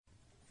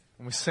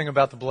When we sing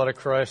about the blood of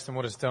Christ and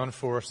what it's done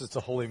for us, it's a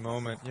holy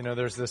moment. You know,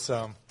 there's this,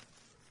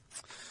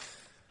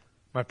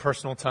 my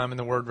personal time in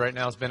the Word right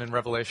now has been in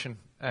Revelation,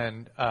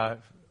 and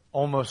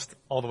almost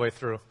all the way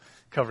through,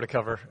 cover to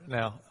cover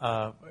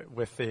now,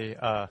 with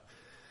the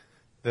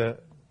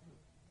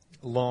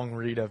long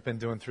read I've been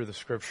doing through the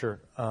Scripture.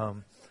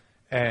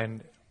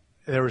 And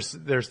there's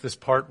this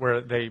part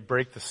where they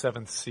break the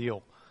seventh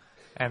seal.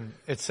 And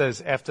it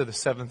says after the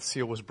seventh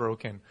seal was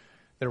broken,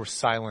 there was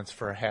silence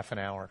for a half an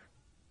hour.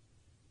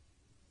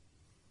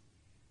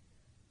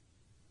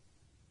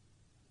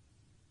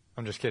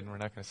 I'm just kidding. We're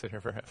not going to sit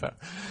here for a half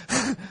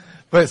hour.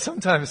 But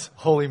sometimes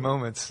holy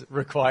moments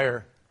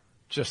require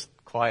just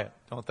quiet,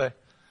 don't they? It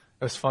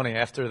was funny.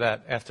 After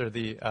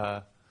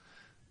the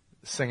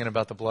singing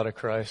about the blood of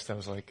Christ, I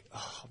was like,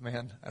 oh,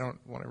 man, I don't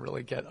want to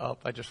really get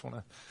up. I just want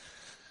to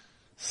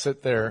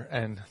sit there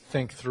and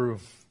think through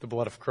the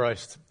blood of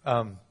Christ.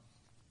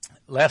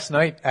 Last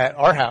night at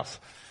our house,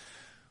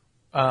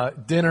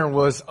 dinner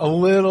was a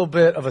little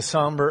bit of a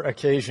somber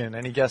occasion.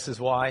 Any guesses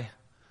why?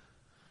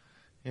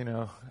 You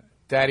know,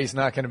 Daddy's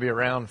not going to be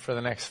around for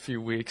the next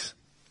few weeks.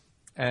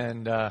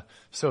 And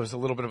so it was a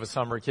little bit of a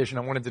somber occasion.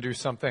 I wanted to do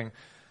something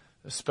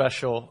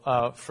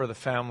special for the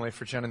family,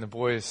 for Jen and the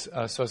boys.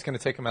 So I was going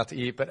to take them out to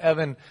eat. But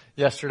Evan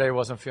yesterday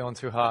wasn't feeling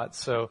too hot.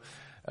 So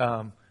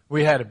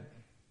we had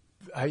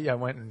I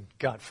went and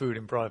got food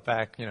and brought it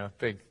back. You know,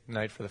 big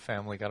night for the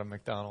family. Got a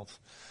McDonald's.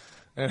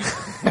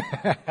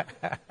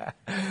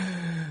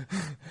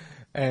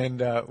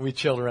 And we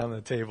chilled around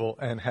the table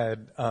and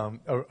had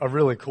a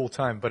really cool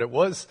time. But it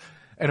was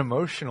an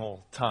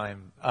emotional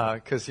time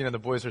because, you know, the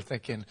boys are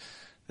thinking,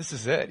 this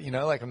is it. You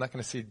know, like I'm not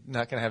going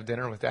to have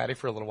dinner with Daddy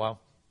for a little while.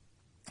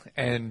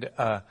 And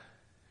I'm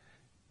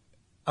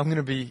going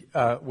to be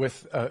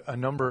with a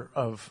number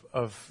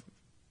of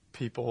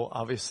people,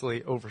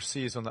 obviously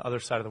overseas on the other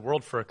side of the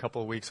world for a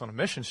couple of weeks on a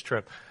missions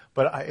trip.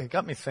 But it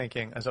got me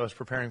thinking as I was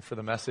preparing for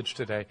the message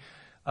today,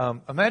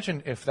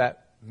 imagine if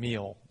that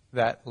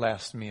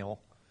last meal,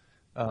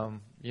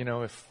 you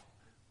know, if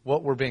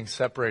what we're being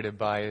separated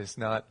by is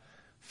not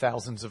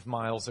thousands of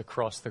miles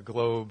across the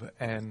globe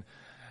and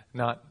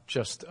not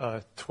just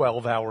a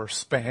 12-hour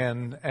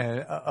span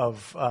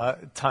of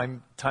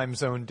time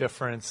zone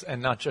difference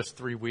and not just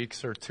 3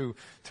 weeks or two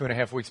and a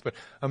half weeks. But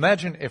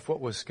imagine if what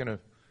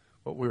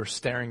we were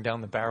staring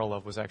down the barrel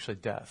of was actually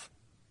death,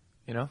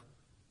 you know?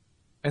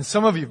 And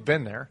some of you have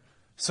been there.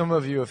 Some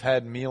of you have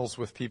had meals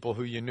with people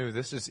who you knew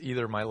this is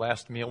either my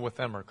last meal with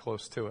them or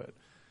close to it.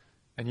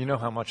 And you know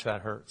how much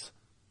that hurts,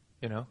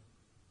 you know?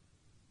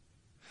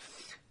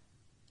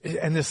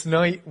 And this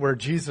night where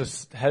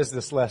Jesus has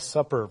this Last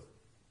Supper,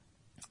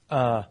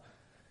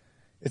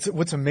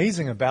 what's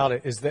amazing about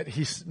it is that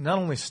he's not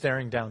only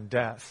staring down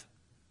death,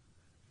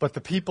 but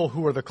the people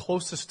who are the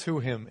closest to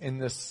him in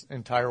this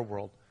entire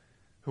world,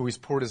 who he's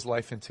poured his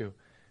life into,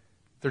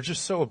 they're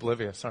just so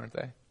oblivious, aren't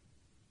they?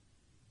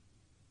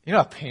 You know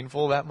how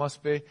painful that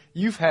must be?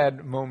 You've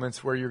had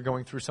moments where you're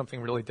going through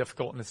something really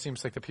difficult and it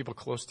seems like the people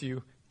close to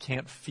you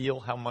can't feel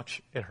how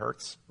much it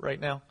hurts right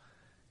now.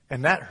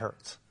 And that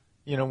hurts,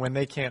 you know, when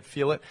they can't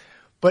feel it.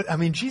 But, I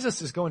mean,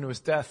 Jesus is going to his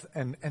death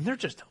and they're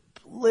just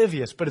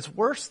oblivious. But it's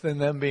worse than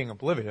them being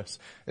oblivious.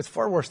 It's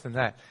far worse than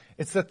that.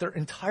 It's that they're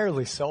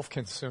entirely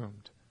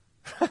self-consumed.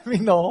 I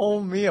mean, the whole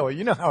meal,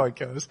 you know how it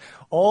goes.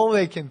 All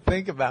they can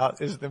think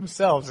about is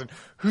themselves and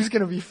who's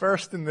going to be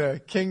first in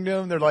the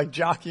kingdom. They're like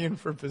jockeying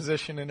for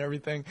position and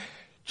everything.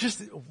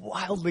 Just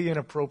wildly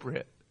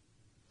inappropriate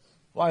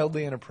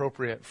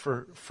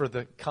for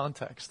the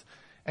context.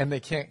 And they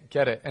can't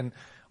get it. And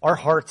our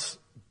hearts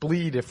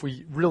bleed if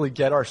we really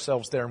get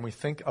ourselves there and we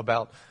think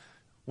about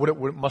what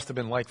it must have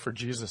been like for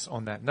Jesus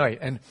on that night.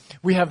 And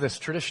we have this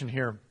tradition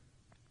here,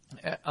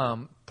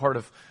 part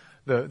of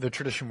the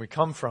tradition we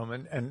come from,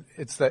 and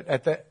it's that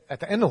at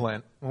the end of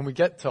Lent, when we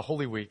get to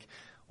Holy Week,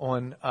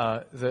 on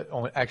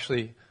the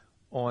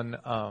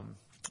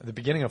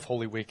beginning of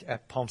Holy Week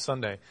at Palm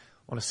Sunday,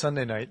 on a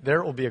Sunday night,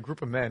 there will be a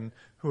group of men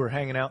who are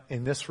hanging out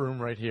in this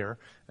room right here,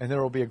 and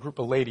there will be a group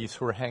of ladies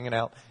who are hanging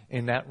out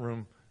in that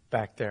room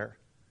back there.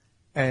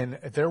 And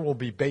there will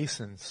be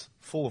basins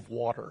full of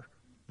water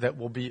that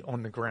will be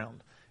on the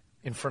ground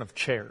in front of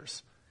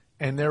chairs.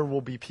 And there will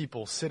be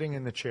people sitting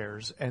in the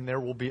chairs, and there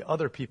will be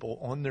other people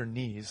on their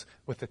knees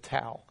with a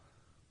towel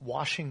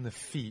washing the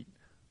feet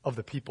of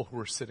the people who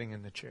are sitting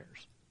in the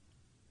chairs.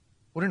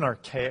 What an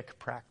archaic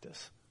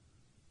practice.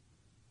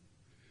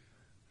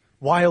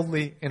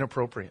 Wildly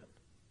inappropriate.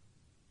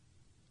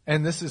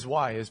 And this is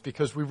why, is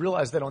because we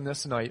realize that on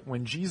this night,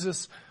 when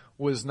Jesus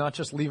was not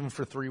just leaving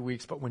for 3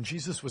 weeks, but when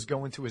Jesus was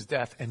going to his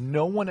death and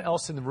no one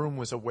else in the room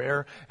was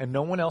aware and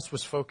no one else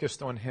was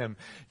focused on him,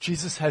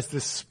 Jesus has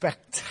this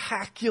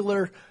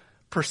spectacular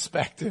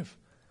perspective.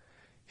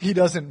 He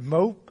doesn't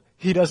mope.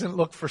 He doesn't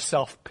look for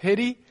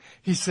self-pity.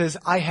 He says,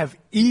 I have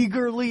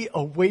eagerly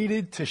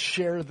awaited to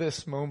share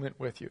this moment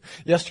with you.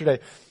 Yesterday,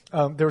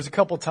 there was a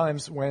couple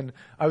times when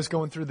I was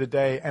going through the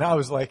day and I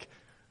was like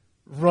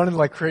running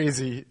like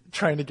crazy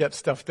trying to get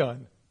stuff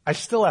done. I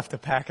still have to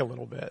pack a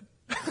little bit.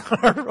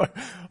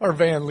 Our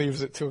van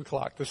leaves at 2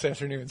 o'clock this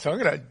afternoon, so I'm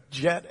going to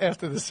jet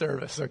after the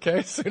service,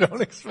 okay? So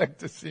don't expect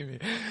to see me.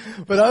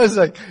 But I was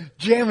like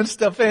jamming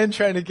stuff in,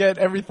 trying to get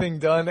everything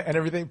done and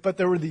everything. But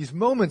there were these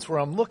moments where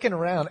I'm looking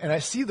around and I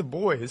see the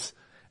boys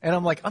and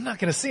I'm like, I'm not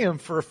going to see them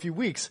for a few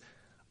weeks.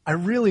 I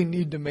really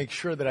need to make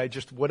sure that I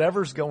just,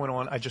 whatever's going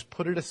on, I just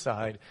put it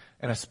aside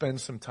and I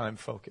spend some time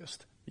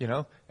focused,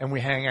 and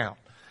we hang out.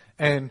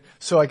 And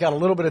so I got a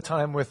little bit of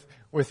time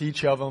with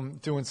each of them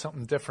doing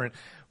something different.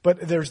 But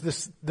there's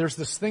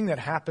this thing that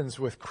happens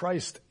with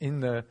Christ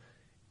in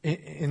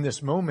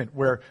this moment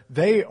where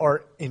they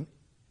are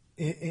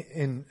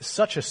in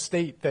such a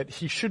state that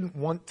he shouldn't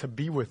want to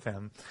be with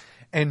them.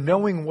 And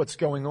knowing what's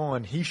going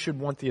on, he should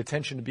want the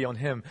attention to be on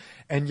him.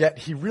 And yet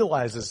he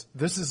realizes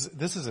this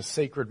is a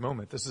sacred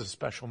moment. This is a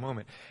special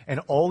moment.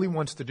 And all he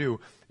wants to do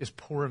is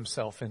pour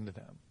himself into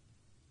them.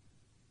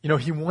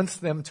 He wants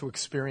them to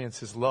experience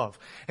his love.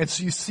 And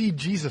so you see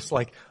Jesus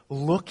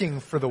looking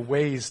for the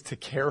ways to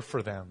care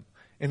for them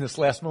in this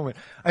last moment.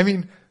 I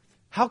mean,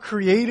 how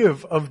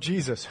creative of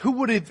Jesus. Who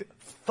would have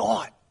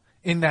thought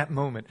in that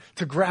moment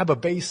to grab a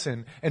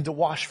basin and to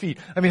wash feet?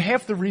 I mean,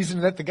 half the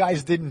reason that the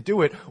guys didn't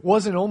do it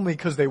wasn't only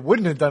because they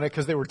wouldn't have done it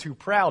because they were too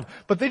proud,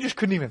 but they just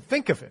couldn't even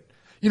think of it.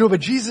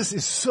 But Jesus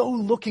is so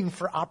looking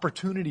for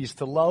opportunities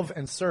to love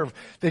and serve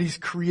that he's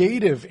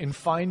creative in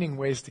finding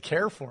ways to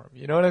care for him.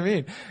 You know what I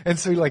mean? And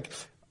so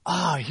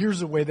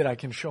here's a way that I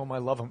can show him I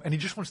love him. And he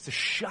just wants to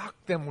shock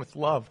them with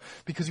love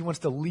because he wants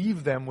to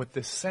leave them with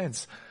this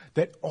sense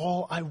that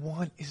all I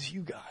want is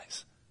you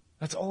guys.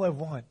 That's all I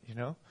want,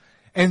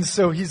 And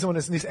so he's on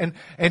his knees and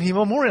he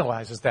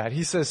memorializes that.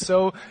 He says,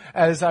 so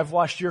as I've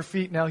washed your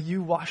feet, now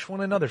you wash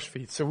one another's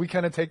feet. So we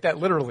kind of take that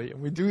literally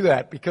and we do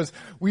that because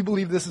we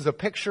believe this is a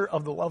picture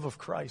of the love of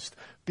Christ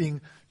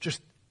being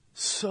just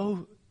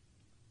so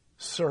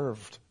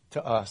served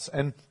to us.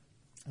 And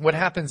what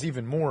happens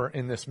even more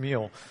in this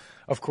meal,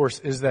 of course,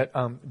 is that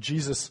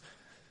Jesus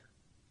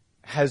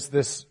has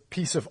this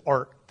piece of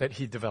art that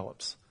he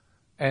develops.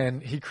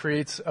 And he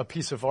creates a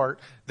piece of art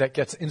that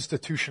gets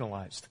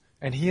institutionalized.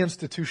 And he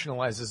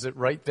institutionalizes it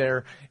right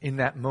there in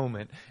that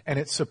moment. And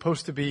it's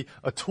supposed to be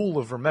a tool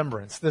of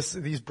remembrance.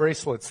 These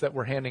bracelets that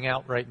we're handing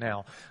out right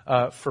now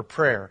for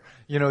prayer,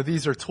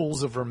 these are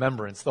tools of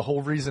remembrance. The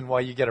whole reason why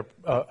you get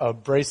a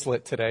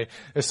bracelet today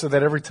is so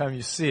that every time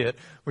you see it,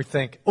 we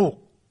think, oh,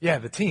 yeah,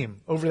 the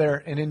team over there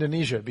in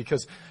Indonesia,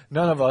 because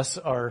none of us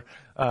are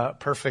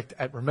perfect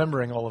at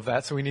remembering all of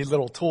that. So we need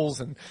little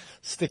tools and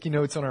sticky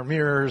notes on our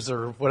mirrors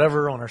or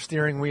whatever, on our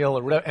steering wheel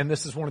or whatever. And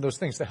this is one of those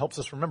things that helps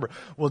us remember.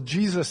 Well,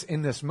 Jesus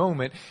in this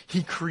moment,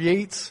 he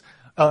creates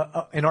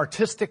an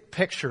artistic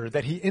picture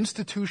that he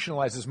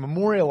institutionalizes,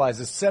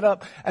 memorializes, set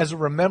up as a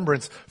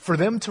remembrance for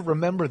them to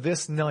remember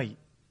this night.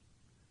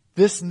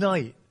 This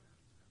night.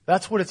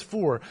 That's what it's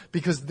for.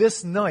 Because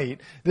this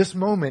night, this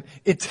moment,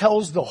 it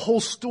tells the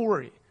whole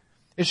story.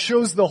 It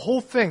shows the whole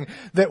thing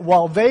that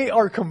while they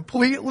are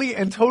completely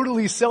and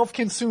totally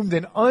self-consumed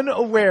and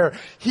unaware,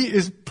 he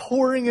is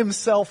pouring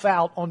himself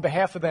out on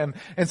behalf of them.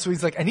 And so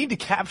he's like, I need to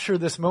capture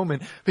this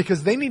moment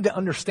because they need to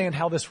understand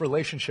how this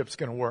relationship's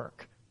going to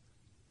work.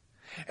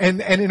 And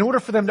in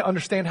order for them to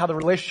understand how the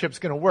relationship's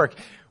going to work,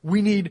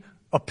 we need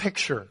a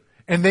picture.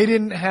 And they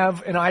didn't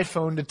have an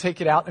iPhone to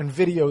take it out and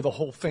video the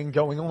whole thing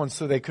going on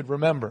so they could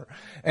remember.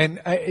 And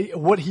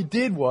what he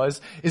did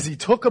is he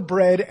took a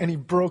bread and he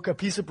broke a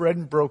piece of bread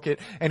and broke it.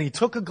 And he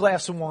took a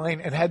glass of wine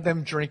and had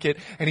them drink it.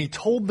 And he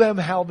told them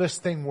how this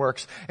thing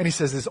works. And he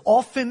says, as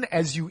often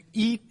as you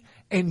eat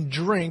and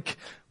drink,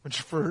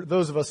 which for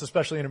those of us,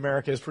 especially in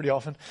America, is pretty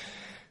often,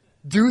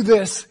 do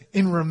this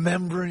in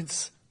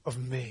remembrance of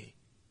me.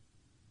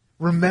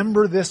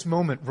 Remember this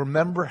moment.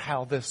 Remember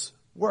how this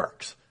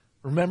works.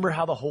 Remember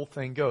how the whole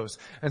thing goes.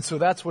 And so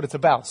that's what it's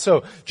about.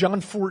 So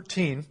John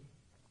 14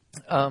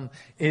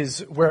 is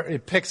where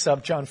it picks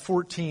up. John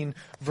 14,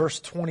 verse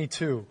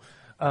 22.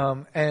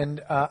 I'm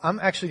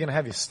actually going to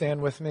have you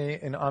stand with me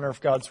in honor of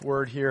God's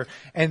word here.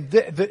 And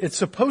it's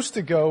supposed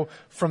to go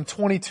from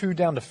 22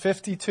 down to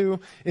 52.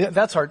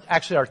 That's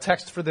actually our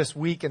text for this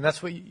week, and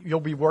that's what you'll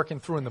be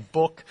working through in the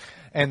book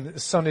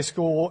and Sunday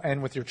school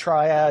and with your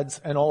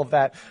triads and all of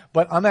that.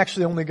 But I'm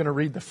actually only going to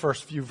read the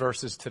first few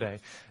verses today,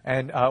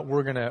 and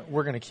we're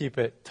gonna keep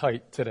it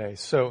tight today.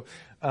 So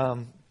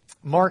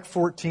Mark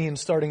 14,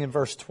 starting in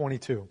verse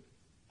 22.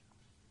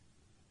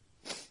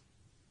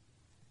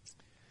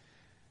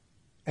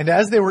 And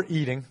as they were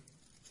eating,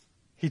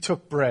 he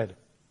took bread,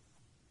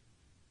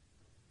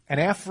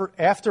 and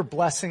after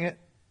blessing it,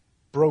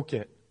 broke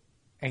it,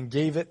 and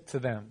gave it to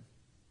them,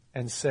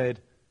 and said,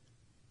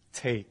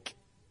 "Take.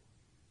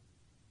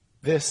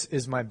 This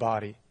is my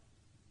body."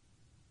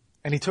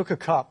 And he took a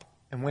cup,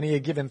 and when he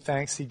had given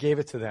thanks, he gave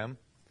it to them,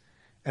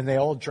 and they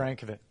all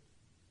drank of it.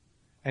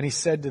 And he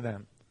said to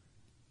them,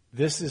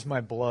 "This is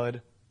my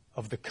blood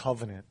of the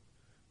covenant,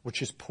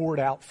 which is poured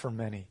out for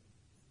many.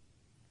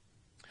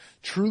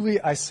 Truly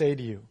I say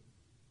to you,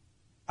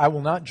 I will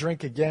not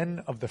drink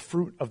again of the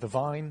fruit of the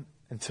vine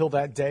until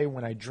that day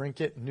when I drink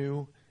it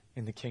new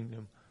in the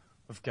kingdom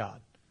of God."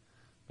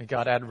 May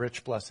God add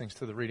rich blessings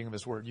to the reading of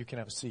his word. You can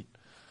have a seat.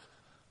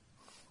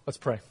 Let's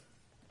pray.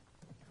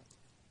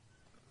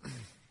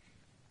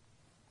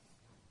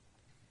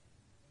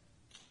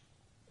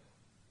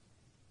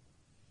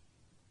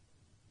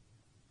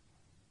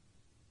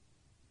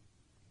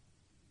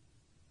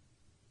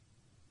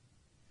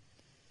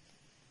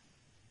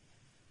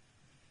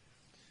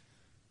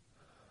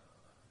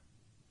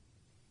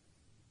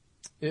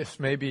 If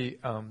maybe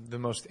the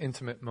most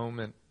intimate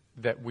moment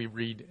that we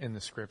read in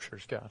the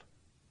Scriptures, God.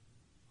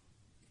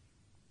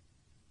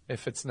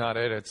 If it's not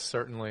it, it's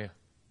certainly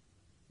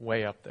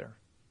way up there.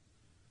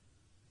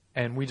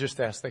 And we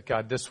just ask that,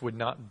 God, this would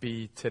not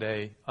be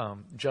today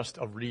just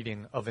a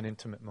reading of an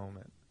intimate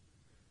moment.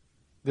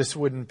 This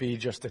wouldn't be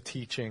just a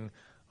teaching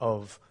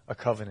of a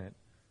covenant.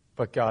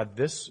 But God,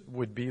 this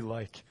would be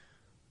like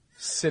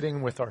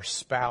sitting with our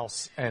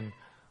spouse and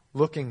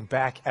looking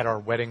back at our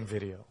wedding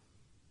video.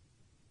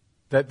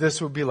 That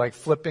this would be like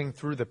flipping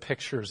through the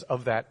pictures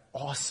of that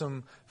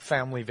awesome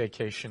family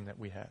vacation that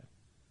we had.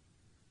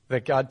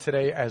 That God,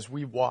 today, as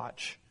we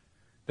watch,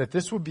 that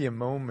this would be a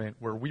moment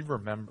where we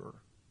remember,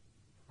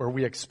 where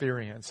we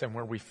experience, and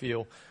where we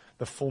feel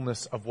the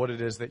fullness of what it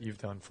is that you've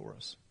done for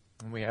us.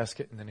 And we ask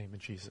it in the name of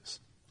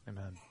Jesus.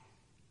 Amen.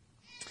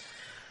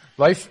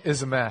 Life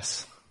is a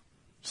mess.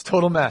 It's a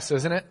total mess,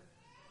 isn't it?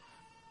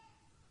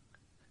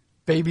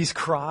 Babies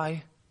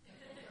cry.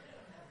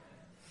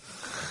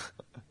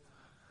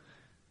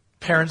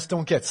 Parents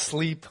don't get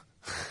sleep.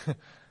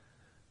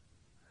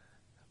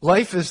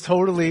 Life is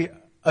totally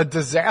a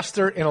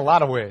disaster in a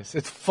lot of ways.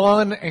 It's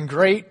fun and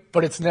great,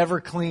 but it's never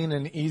clean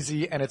and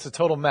easy, and it's a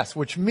total mess,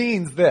 which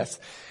means this.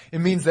 It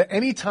means that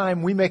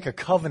anytime we make a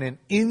covenant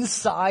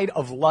inside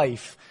of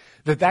life,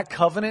 that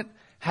covenant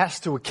has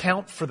to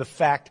account for the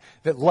fact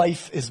that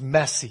life is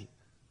messy.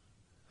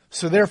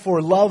 So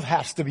therefore, love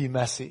has to be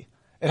messy.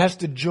 It has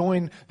to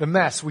join the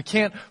mess. We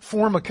can't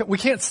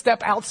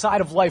step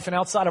outside of life and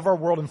outside of our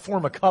world and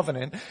form a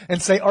covenant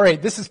and say, all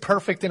right, this is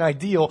perfect and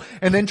ideal,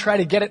 and then try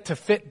to get it to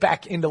fit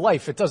back into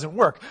life. It doesn't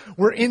work.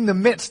 We're in the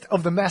midst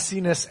of the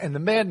messiness and the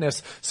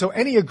madness. So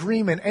any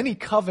agreement, any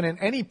covenant,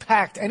 any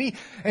pact,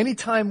 any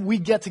time we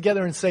get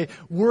together and say,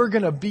 we're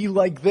going to be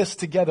like this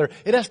together,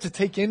 it has to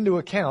take into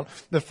account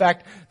the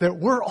fact that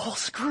we're all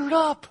screwed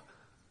up.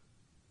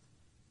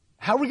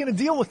 How are we going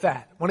to deal with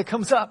that when it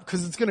comes up?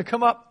 Because it's going to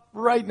come up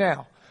right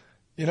now,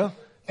 you know?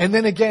 And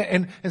then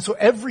again, and so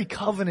every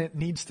covenant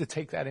needs to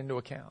take that into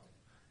account.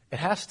 It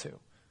has to.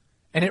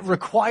 And it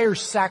requires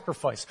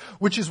sacrifice,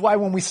 which is why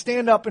when we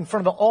stand up in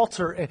front of the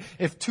altar,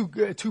 if two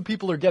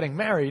people are getting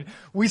married,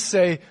 we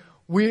say,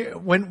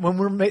 when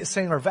we're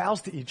saying our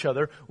vows to each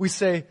other, we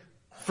say,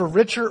 for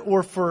richer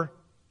or for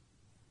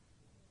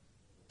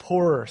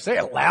poorer. Say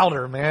it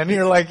louder, man.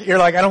 You're like,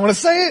 I don't want to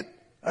say it.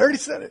 I already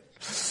said it.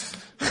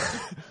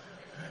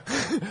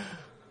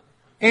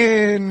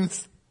 In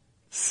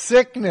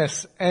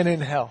sickness and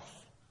in health.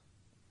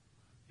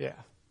 Yeah.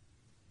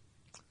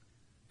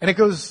 And it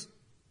goes,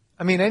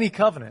 any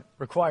covenant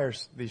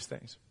requires these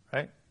things,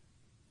 right?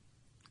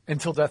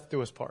 Until death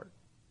do us part.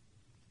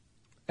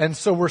 And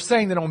so we're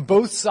saying that on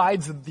both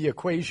sides of the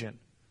equation,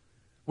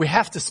 we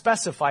have to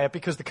specify it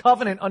because the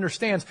covenant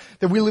understands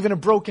that we live in a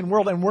broken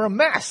world and we're a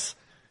mess.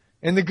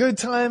 In the good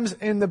times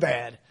and the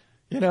bad,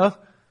 you know?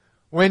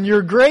 When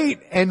you're great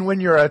and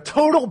when you're a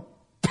total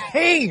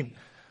pain,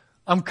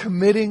 I'm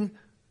committing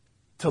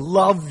to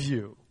love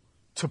you,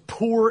 to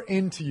pour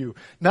into you,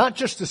 not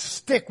just to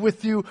stick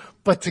with you,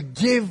 but to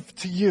give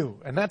to you.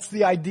 And that's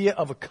the idea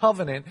of a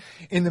covenant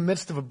in the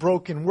midst of a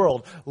broken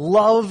world.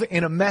 Love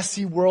in a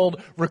messy world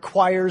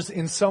requires,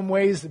 in some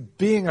ways,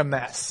 being a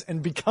mess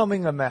and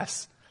becoming a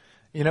mess.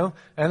 You know?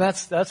 And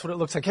that's what it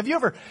looks like. Have you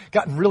ever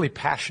gotten really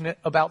passionate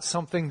about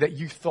something that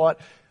you thought,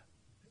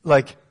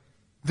 like,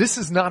 this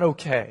is not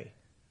okay?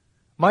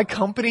 My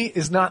company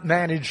is not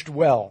managed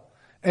well.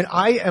 And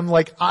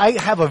I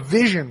have a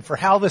vision for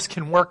how this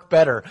can work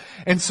better.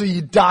 And so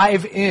you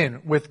dive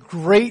in with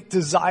great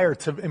desire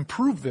to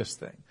improve this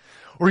thing.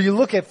 Or you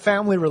look at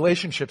family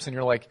relationships and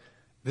you're like,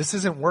 this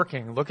isn't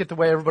working. Look at the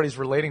way everybody's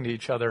relating to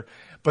each other.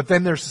 But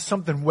then there's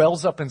something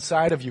wells up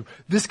inside of you.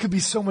 This could be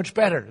so much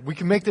better. We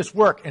can make this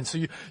work. And so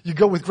you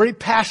go with great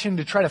passion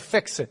to try to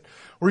fix it.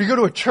 Or you go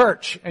to a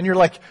church and you're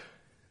like,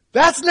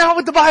 that's not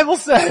what the Bible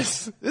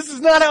says. This is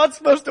not how it's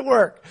supposed to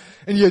work.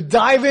 And you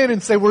dive in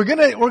and say, we're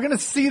gonna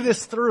see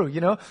this through, you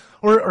know?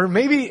 Or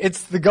maybe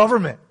it's the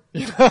government,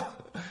 you know?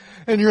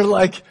 And you're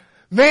like,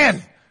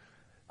 man,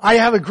 I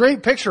have a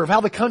great picture of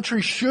how the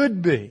country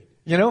should be,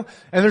 you know?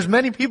 And there's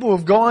many people who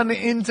have gone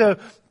into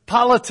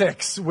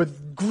politics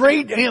with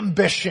great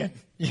ambition,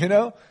 you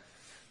know?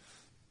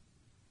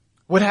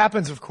 What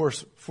happens, of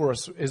course, for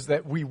us is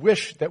that we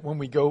wish that when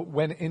we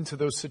went into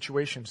those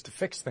situations to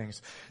fix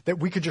things, that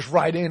we could just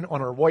ride in on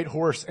our white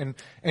horse and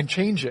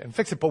change it and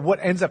fix it. But what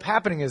ends up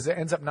happening is it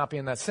ends up not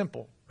being that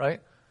simple,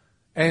 right?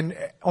 And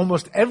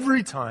almost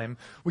every time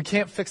we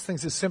can't fix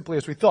things as simply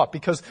as we thought,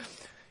 because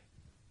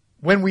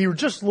when we were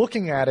just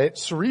looking at it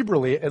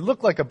cerebrally, it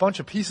looked like a bunch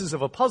of pieces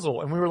of a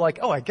puzzle. And we were like,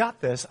 oh, I got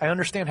this. I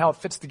understand how it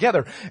fits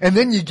together. And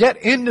then you get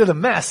into the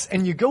mess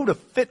and you go to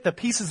fit the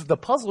pieces of the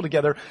puzzle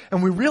together.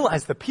 And we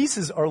realize the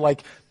pieces are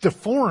like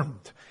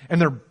deformed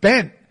and they're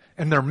bent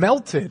and they're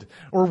melted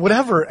or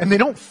whatever. And they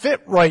don't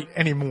fit right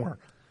anymore.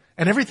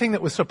 And everything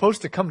that was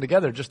supposed to come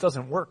together just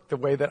doesn't work the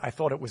way that I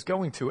thought it was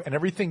going to. And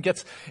everything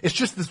it's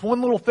just this one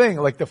little thing,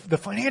 like the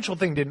financial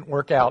thing didn't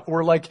work out,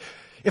 or like,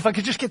 if I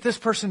could just get this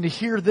person to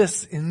hear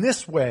this in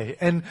this way,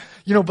 and,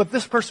 but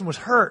this person was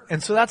hurt,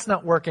 and so that's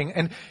not working,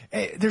 and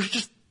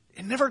it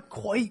never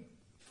quite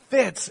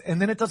fits,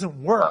 and then it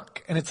doesn't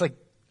work, and it's like,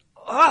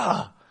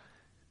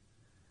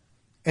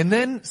 And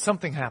then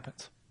something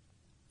happens.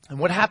 And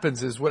what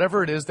happens is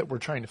whatever it is that we're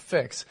trying to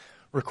fix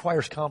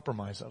requires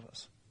compromise of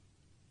us.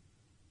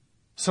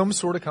 Some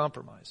sort of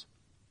compromise.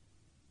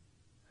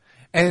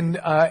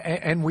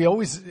 And we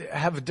always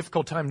have a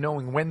difficult time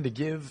knowing when to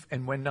give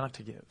and when not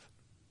to give.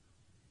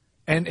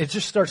 And it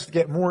just starts to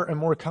get more and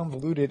more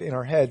convoluted in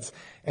our heads.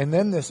 And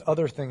then this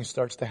other thing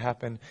starts to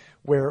happen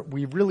where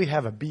we really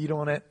have a beat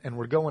on it and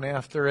we're going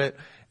after it.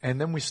 And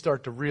then we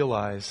start to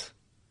realize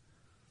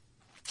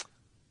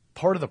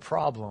part of the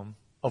problem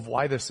of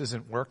why this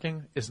isn't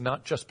working is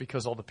not just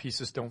because all the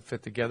pieces don't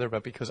fit together,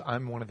 but because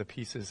I'm one of the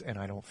pieces and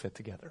I don't fit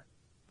together.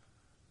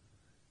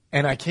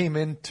 And I came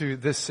into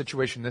this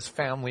situation, this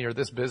family or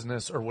this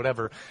business or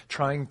whatever,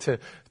 trying to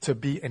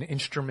be an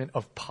instrument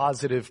of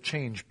positive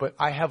change. But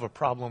I have a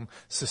problem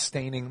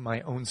sustaining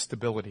my own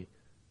stability,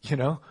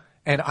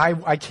 And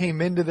I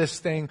came into this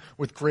thing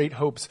with great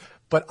hopes,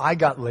 but I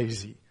got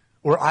lazy.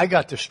 Or I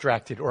got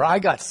distracted, or I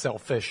got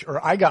selfish, or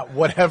I got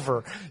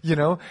whatever,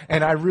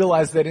 And I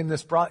realized that in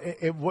this,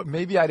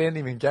 maybe I didn't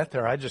even get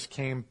there. I just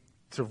came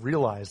to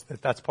realize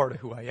that that's part of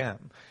who I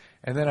am.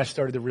 And then I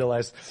started to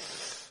realize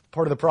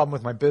part of the problem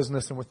with my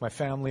business and with my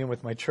family and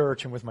with my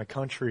church and with my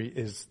country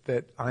is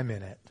that I'm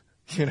in it,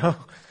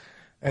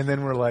 And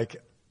then we're like,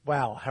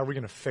 wow, how are we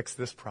going to fix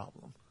this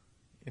problem,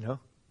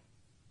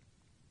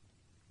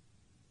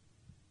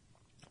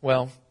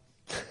 Well,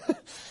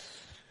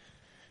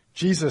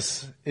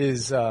 Jesus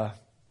is the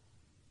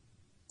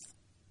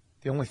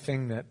only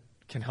thing that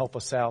can help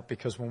us out,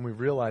 because when we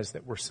realize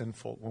that we're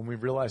sinful, when we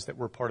realize that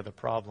we're part of the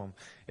problem,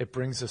 it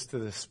brings us to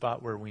this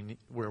spot where we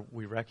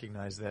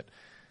recognize that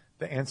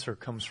the answer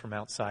comes from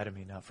outside of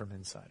me, not from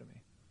inside of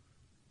me.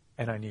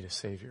 And I need a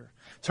Savior.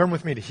 Turn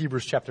with me to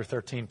Hebrews chapter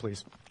 13,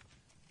 please.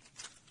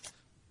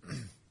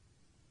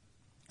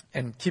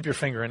 And keep your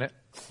finger in it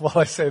while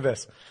I say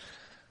this.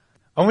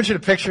 I want you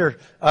to picture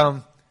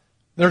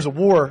there's a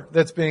war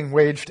that's being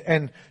waged,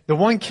 and the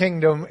one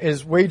kingdom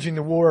is waging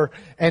the war,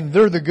 and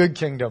they're the good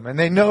kingdom, and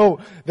they know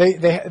they're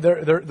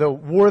the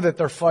war that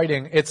they're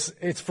fighting.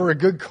 It's for a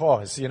good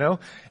cause,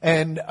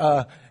 and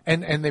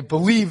they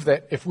believe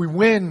that if we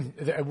win,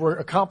 that we're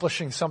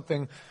accomplishing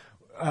something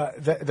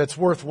that's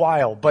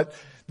worthwhile. But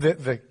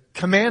the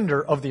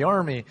commander of the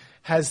army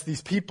has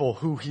these people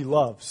who he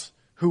loves,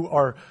 who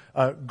are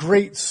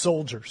great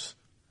soldiers.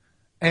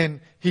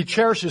 And he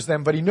cherishes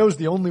them, but he knows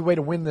the only way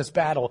to win this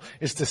battle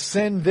is to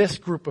send this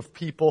group of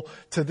people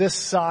to this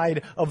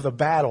side of the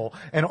battle.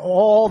 And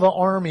all the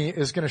army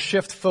is going to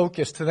shift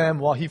focus to them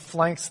while he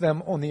flanks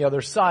them on the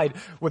other side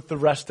with the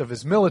rest of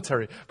his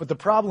military. But the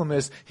problem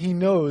is he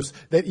knows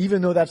that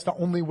even though that's the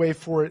only way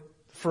for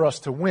us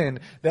to win,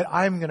 that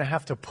I'm going to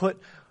have to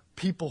put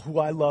people who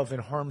I love in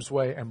harm's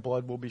way and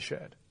blood will be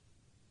shed.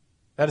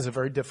 That is a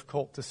very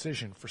difficult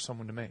decision for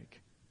someone to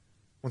make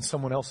when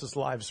someone else's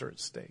lives are at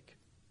stake.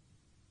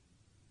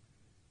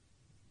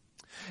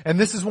 And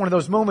this is one of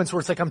those moments where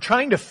it's like I'm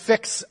trying to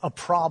fix a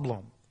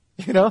problem,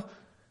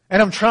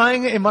 And I'm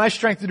trying in my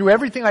strength to do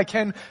everything I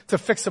can to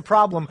fix a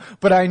problem.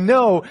 But I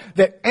know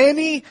that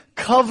any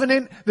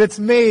covenant that's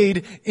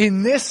made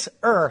in this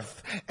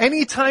earth,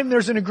 anytime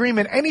there's an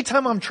agreement,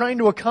 anytime I'm trying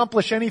to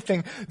accomplish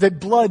anything, that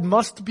blood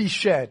must be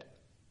shed.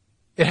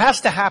 It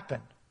has to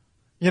happen.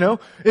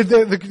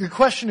 The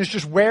question is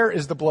just, where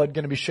is the blood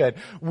going to be shed?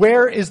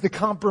 Where is the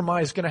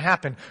compromise going to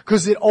happen?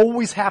 Because it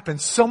always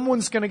happens.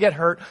 Someone's going to get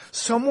hurt.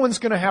 Someone's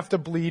going to have to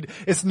bleed.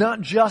 It's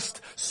not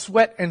just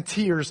sweat and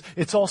tears.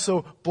 It's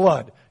also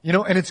blood,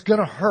 and it's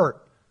going to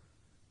hurt.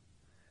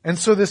 And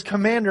so this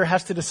commander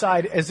has to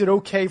decide, is it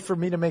okay for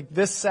me to make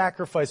this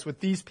sacrifice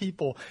with these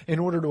people in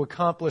order to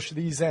accomplish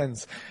these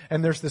ends?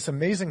 And there's this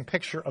amazing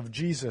picture of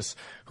Jesus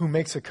who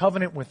makes a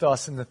covenant with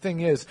us. And the thing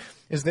is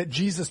that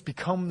Jesus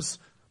becomes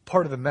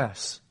part of the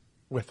mess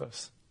with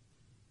us.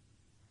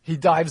 He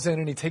dives in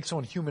and he takes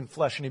on human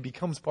flesh and he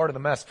becomes part of the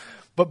mess.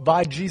 But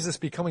by Jesus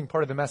becoming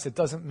part of the mess, it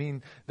doesn't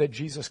mean that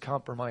Jesus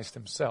compromised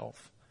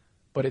himself.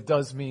 But it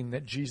does mean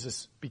that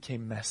Jesus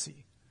became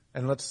messy.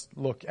 And let's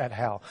look at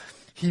how.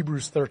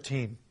 Hebrews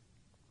 13.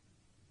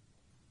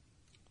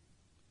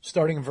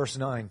 Starting in verse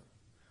 9.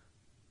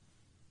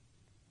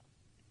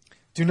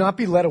 Do not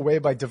be led away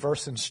by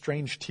diverse and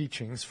strange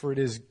teachings, for it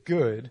is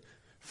good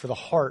for the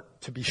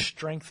heart to be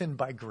strengthened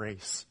by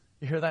grace.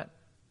 You hear that?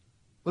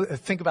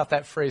 Think about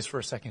that phrase for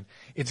a second.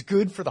 It's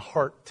good for the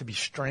heart to be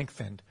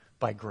strengthened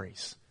by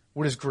grace.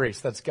 What is grace?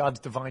 That's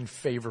God's divine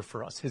favor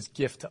for us, his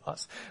gift to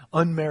us.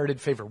 Unmerited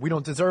favor. We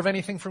don't deserve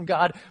anything from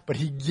God, but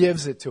he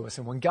gives it to us.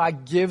 And when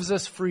God gives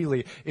us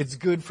freely, it's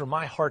good for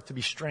my heart to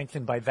be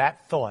strengthened by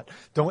that thought.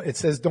 It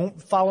says, don't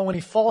follow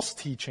any false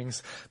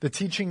teachings. The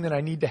teaching that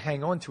I need to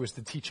hang on to is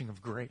the teaching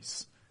of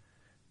grace.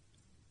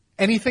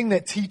 Anything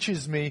that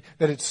teaches me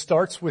that it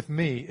starts with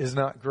me is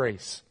not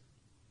grace.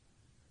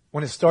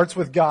 When it starts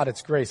with God,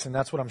 it's grace, and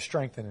that's what I'm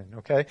strengthened in,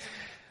 okay?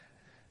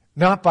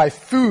 Not by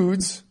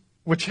foods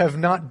which have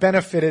not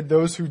benefited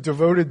those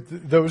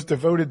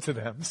devoted to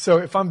them. So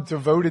if I'm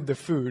devoted to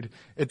food,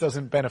 it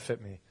doesn't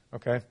benefit me,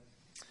 okay?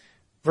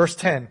 Verse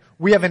 10,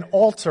 we have an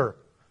altar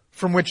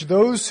from which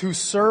those who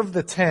serve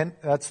the tent,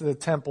 that's the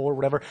temple or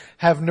whatever,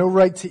 have no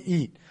right to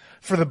eat.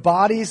 For the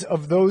bodies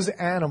of those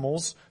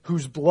animals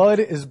whose blood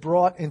is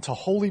brought into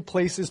holy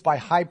places by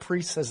high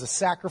priests as a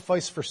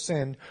sacrifice for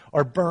sin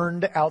are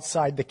burned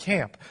outside the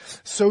camp.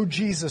 So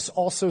Jesus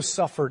also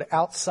suffered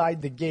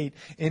outside the gate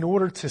in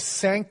order to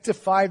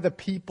sanctify the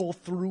people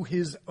through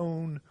his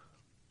own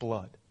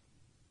blood.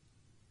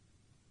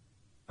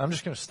 I'm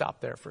just going to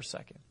stop there for a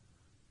second.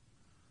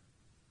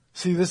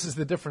 See, this is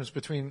the difference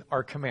between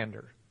our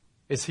commander,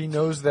 is he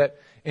knows that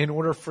in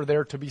order for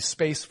there to be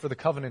space for the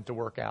covenant to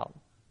work out,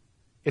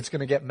 it's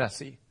going to get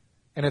messy,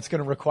 and it's going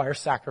to require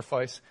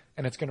sacrifice,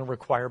 and it's going to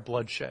require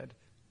bloodshed.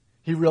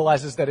 He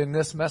realizes that in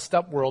this messed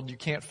up world, you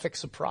can't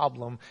fix a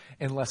problem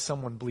unless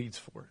someone bleeds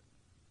for it.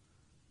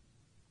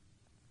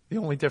 The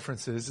only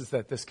difference is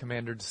that this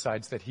commander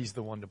decides that he's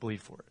the one to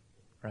bleed for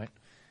it, right?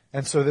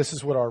 And so this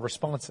is what our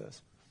response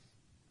is.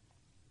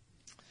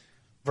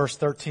 Verse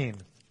 13,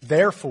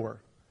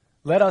 therefore,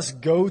 let us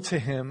go to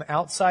him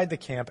outside the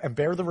camp and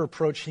bear the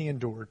reproach he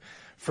endured,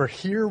 for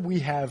here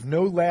we have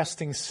no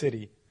lasting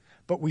city,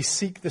 but we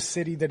seek the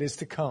city that is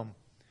to come.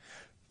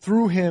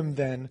 Through him,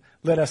 then,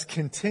 let us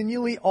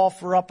continually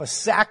offer up a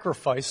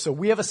sacrifice. So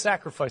we have a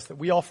sacrifice that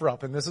we offer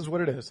up, and this is what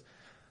it is,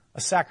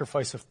 a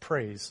sacrifice of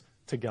praise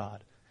to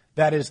God.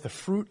 That is the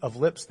fruit of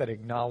lips that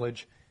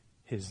acknowledge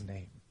his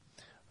name.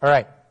 All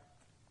right.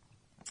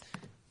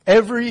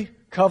 Every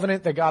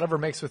covenant that God ever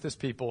makes with his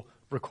people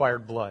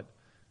required blood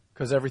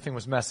because everything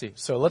was messy.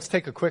 So let's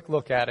take a quick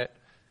look at it,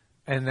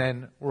 and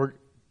then we're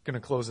going to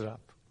close it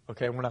up.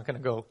 Okay, we're not going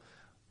to go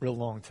real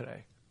long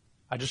today.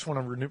 I just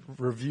want to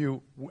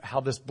review how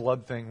this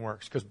blood thing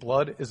works, because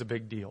blood is a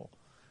big deal.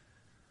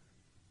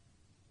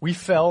 We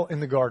fell in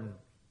the garden.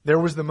 There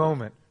was the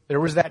moment. There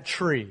was that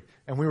tree,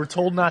 and we were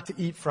told not to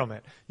eat from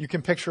it. You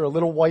can picture a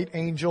little white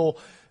angel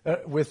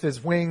with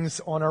his wings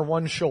on our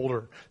one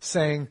shoulder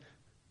saying,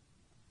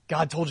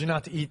 God told you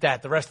not to eat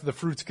that. The rest of the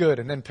fruit's good.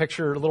 And then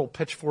picture a little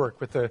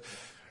pitchfork with the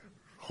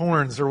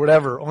horns or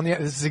whatever.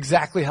 This is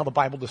exactly how the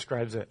Bible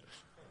describes it.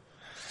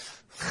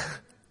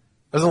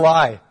 There's a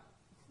lie.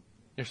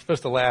 You're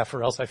supposed to laugh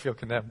or else I feel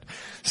condemned.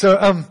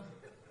 So,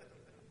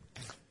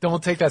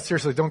 don't take that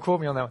seriously. Don't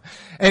quote me on that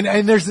one.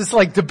 And there's this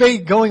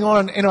debate going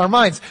on in our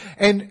minds.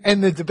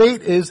 And the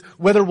debate is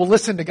whether we'll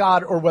listen to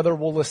God or whether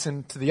we'll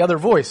listen to the other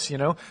voice,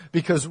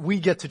 because we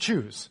get to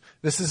choose.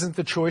 This isn't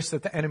the choice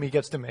that the enemy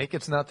gets to make.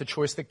 It's not the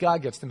choice that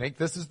God gets to make.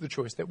 This is the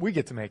choice that we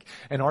get to make.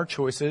 And our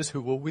choice is,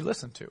 who will we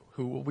listen to?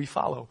 Who will we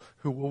follow?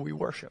 Who will we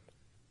worship?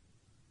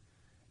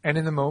 And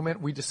in the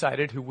moment, we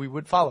decided who we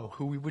would follow,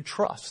 who we would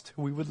trust,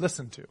 who we would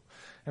listen to.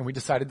 And we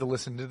decided to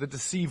listen to the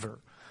deceiver,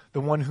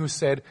 the one who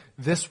said,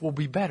 this will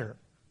be better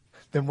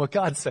than what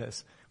God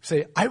says. We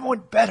say, I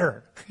want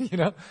better,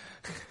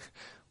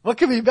 What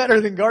could be better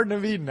than Garden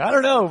of Eden? I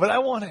don't know, but I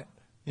want it,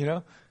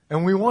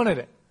 And we wanted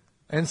it.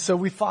 And so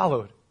we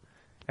followed.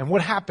 And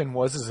what happened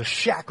was a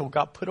shackle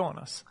got put on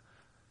us.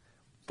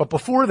 But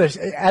before this,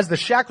 as the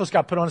shackles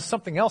got put on us,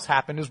 something else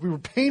happened, is we were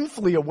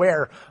painfully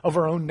aware of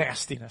our own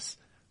nastiness.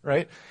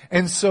 Right?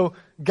 And so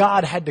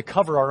God had to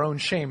cover our own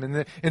shame.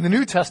 In the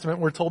New Testament,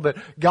 we're told that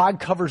God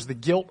covers the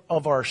guilt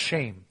of our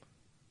shame.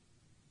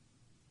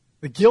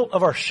 The guilt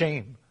of our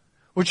shame.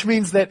 Which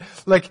means that,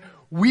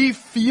 we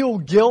feel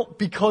guilt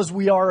because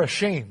we are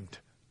ashamed.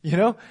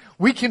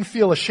 We can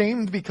feel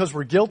ashamed because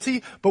we're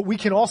guilty, but we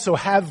can also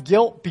have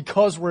guilt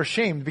because we're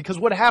ashamed. Because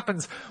what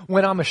happens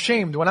when I'm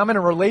ashamed, when I'm in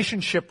a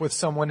relationship with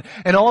someone,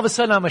 and all of a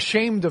sudden I'm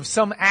ashamed of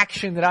some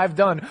action that I've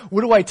done,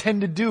 what do I tend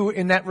to do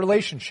in that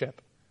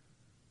relationship?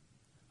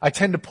 I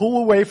tend to pull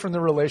away from the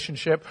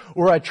relationship,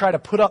 or I try to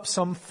put up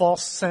some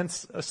false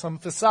sense, some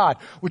facade,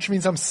 which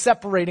means I'm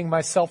separating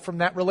myself from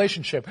that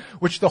relationship,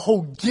 which the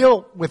whole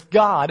guilt with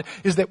God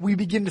is that we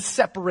begin to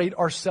separate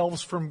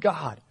ourselves from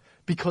God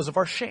because of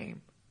our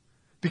shame.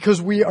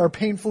 Because we are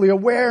painfully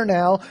aware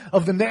now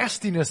of the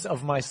nastiness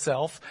of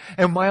myself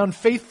and my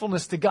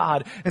unfaithfulness to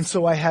God, and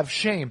so I have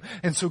shame.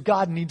 And so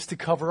God needs to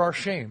cover our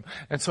shame.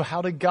 And so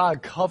how did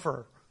God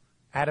cover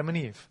Adam and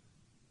Eve?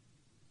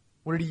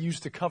 What did he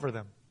use to cover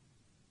them?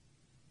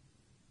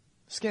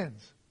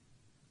 Skins.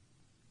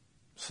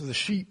 So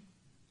the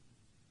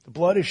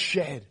blood is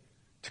shed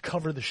to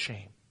cover the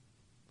shame.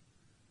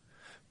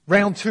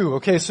 Round 2.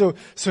 Okay, so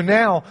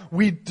now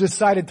we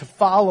decided to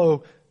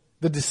follow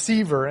the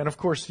deceiver, and of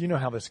course, you know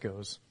how this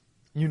goes.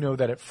 You know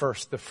that at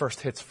first, the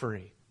first hit's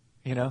free,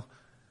 And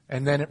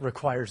And then it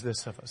requires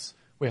this of us.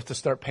 We have to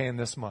start paying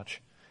this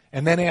much.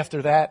 And then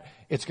after that,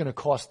 it's going to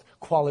cost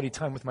quality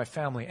time with my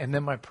family, and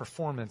then my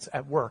performance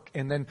at work,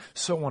 and then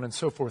so on and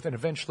so forth. And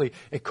eventually,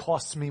 it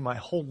costs me my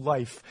whole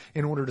life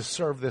in order to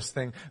serve this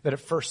thing that at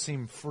first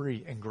seemed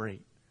free and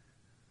great.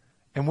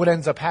 And what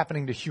ends up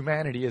happening to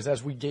humanity is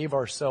as we gave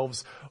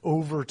ourselves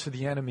over to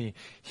the enemy,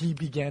 he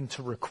began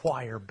to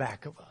require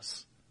back of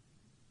us.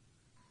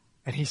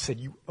 And he said,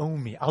 you owe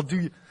me. I'll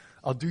do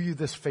you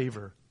this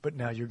favor, but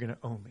now you're going to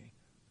owe me.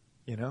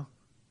 You know?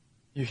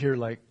 You hear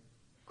like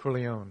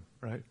Corleone,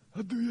 right?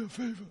 I'll do you a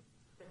favor.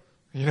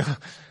 You know?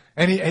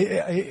 And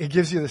he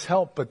gives you this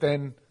help, but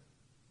then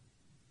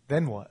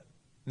what?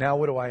 Now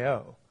what do I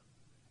owe?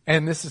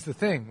 And this is the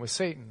thing with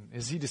Satan,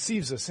 is he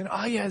deceives us. And,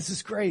 oh yeah, this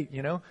is great,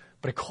 you know?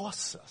 But it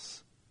costs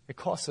us. It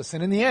costs us.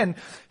 And in the end,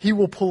 he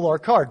will pull our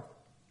card.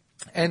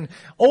 And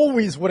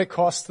always what it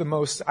costs the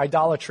most,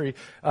 idolatry,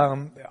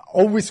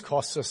 always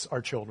costs us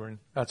our children.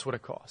 That's what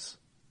it costs.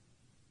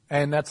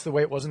 And that's the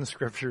way it was in the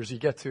scriptures. You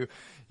get to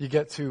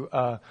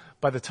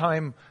by the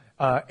time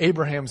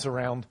Abraham's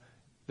around,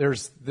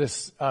 there's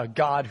this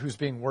God who's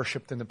being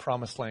worshipped in the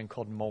promised land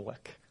called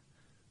Moloch.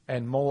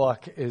 And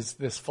Moloch is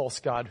this false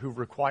god who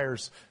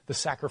requires the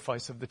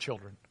sacrifice of the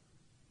children.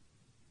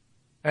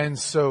 And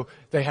so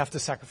they have to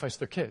sacrifice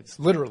their kids.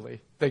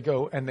 Literally, they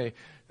go and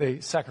they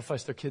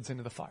sacrifice their kids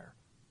into the fire.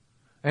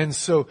 And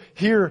so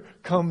here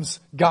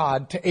comes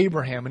God to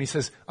Abraham and he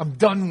says, I'm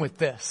done with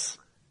this.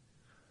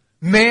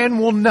 Man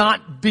will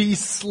not be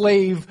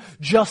slave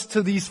just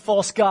to these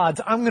false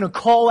gods. I'm going to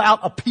call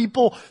out a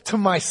people to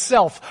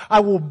myself.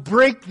 I will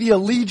break the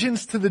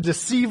allegiance to the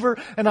deceiver,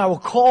 and I will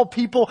call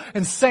people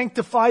and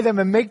sanctify them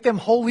and make them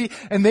holy,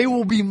 and they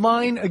will be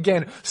mine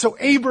again. So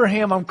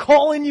Abraham, I'm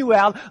calling you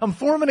out. I'm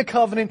forming a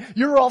covenant.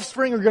 Your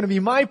offspring are going to be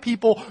my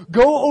people.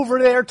 Go over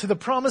there to the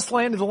promised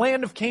land, to the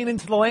land of Canaan,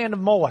 to the land of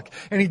Moloch.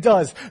 And he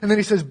does. And then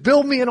he says,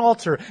 build me an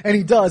altar. And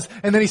he does.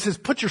 And then he says,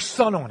 put your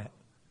son on it.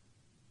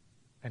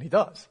 And he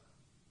does.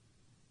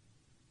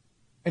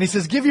 And he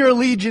says, give your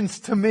allegiance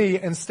to me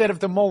instead of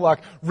to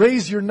Moloch.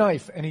 Raise your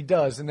knife. And he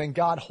does. And then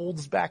God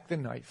holds back the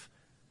knife.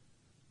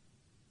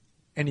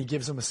 And he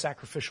gives him a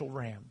sacrificial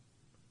ram.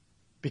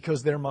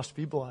 Because there must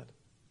be blood.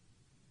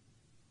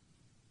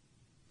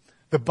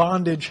 The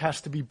bondage has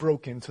to be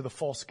broken to the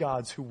false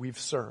gods who we've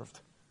served.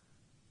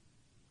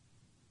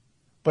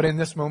 But in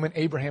this moment,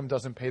 Abraham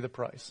doesn't pay the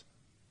price.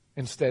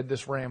 Instead,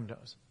 this ram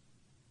does.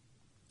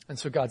 And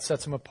so God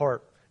sets him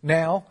apart.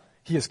 Now,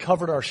 he has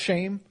covered our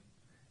shame.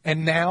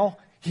 And now,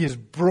 he has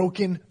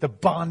broken the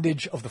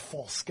bondage of the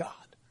false god.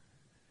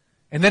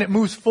 And then it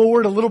moves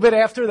forward a little bit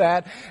after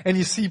that, and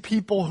you see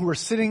people who are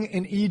sitting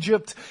in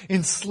Egypt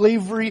in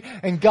slavery,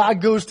 and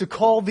God goes to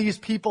call these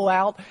people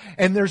out,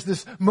 and there's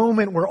this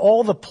moment where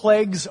all the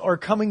plagues are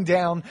coming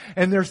down,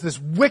 and there's this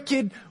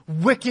wicked,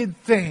 wicked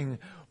thing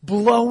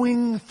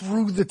blowing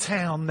through the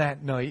town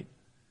that night.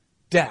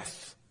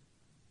 Death.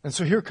 And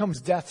so here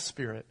comes Death's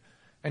spirit.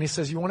 And he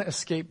says, you want to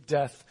escape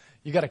death,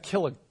 you got to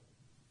kill a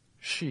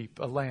sheep,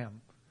 a lamb.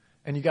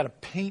 And you got to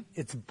paint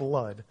its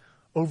blood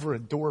over a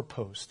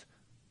doorpost.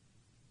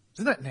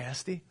 Isn't that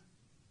nasty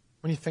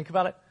when you think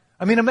about it?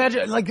 I mean,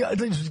 imagine,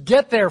 just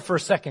get there for a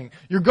second.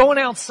 You're going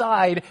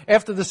outside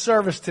after the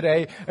service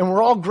today, and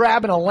we're all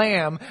grabbing a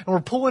lamb, and we're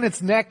pulling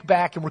its neck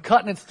back, and we're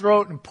cutting its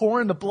throat, and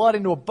pouring the blood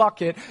into a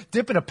bucket,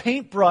 dipping a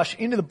paintbrush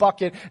into the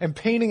bucket, and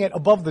painting it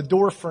above the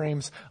door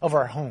frames of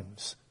our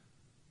homes.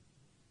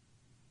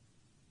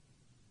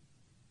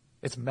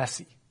 It's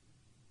messy.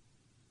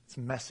 It's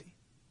messy.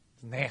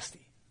 It's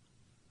nasty.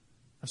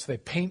 And so they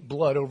paint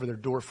blood over their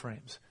door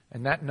frames.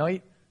 And that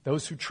night,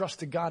 those who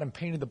trusted God and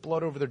painted the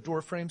blood over their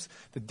door frames,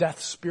 the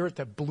death spirit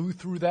that blew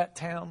through that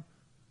town,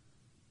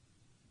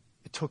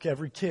 it took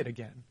every kid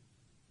again.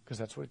 Because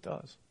that's what it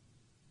does.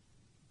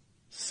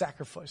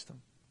 Sacrificed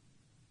them.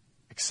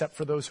 Except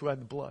for those who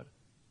had the blood.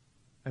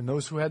 And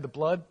those who had the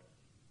blood,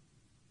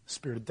 the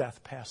spirit of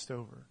death passed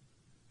over.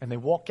 And they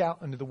walk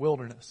out into the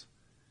wilderness.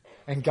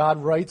 And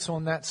God writes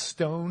on that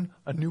stone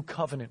a new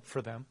covenant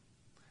for them.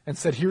 And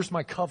said, here's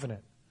my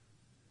covenant.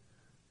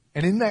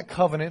 And in that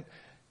covenant,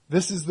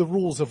 this is the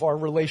rules of our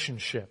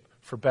relationship.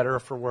 For better or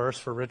for worse,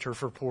 for richer or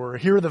for poorer.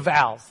 Here are the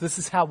vows. This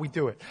is how we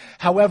do it.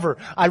 However,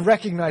 I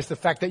recognize the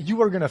fact that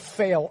you are going to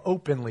fail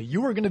openly.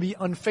 You are going to be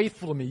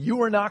unfaithful to me.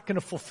 You are not going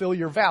to fulfill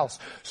your vows.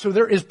 So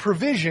there is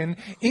provision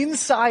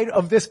inside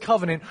of this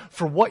covenant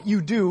for what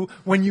you do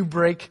when you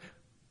break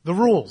the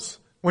rules.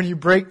 When you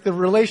break the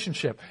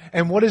relationship.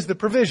 And what is the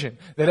provision?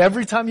 That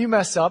every time you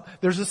mess up,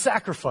 there's a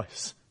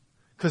sacrifice.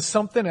 Because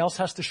something else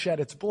has to shed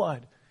its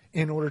blood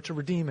in order to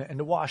redeem it and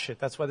to wash it.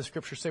 That's why the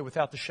scriptures say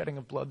without the shedding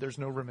of blood, there's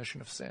no remission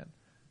of sin.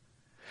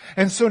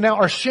 And so now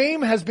our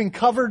shame has been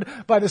covered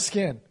by the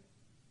skin.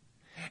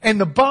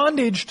 And the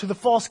bondage to the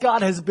false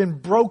god has been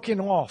broken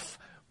off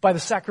by the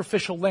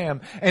sacrificial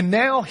lamb. And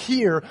now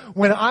here,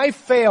 when I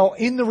fail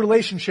in the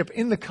relationship,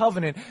 in the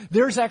covenant,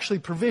 there's actually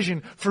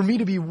provision for me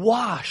to be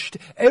washed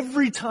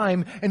every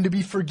time and to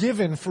be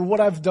forgiven for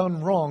what I've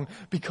done wrong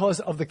because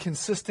of the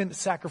consistent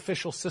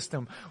sacrificial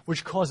system,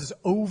 which causes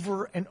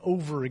over and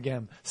over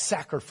again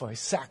sacrifice,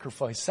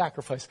 sacrifice,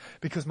 sacrifice,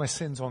 because my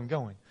sin's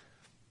ongoing.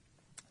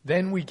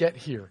 Then we get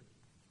here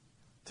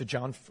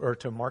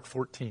to Mark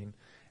 14,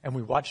 and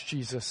we watch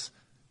Jesus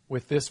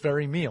with this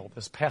very meal,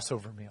 this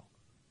Passover meal.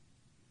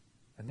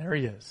 And there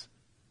he is,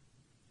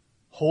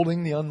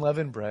 holding the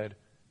unleavened bread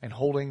and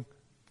holding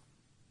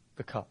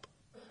the cup.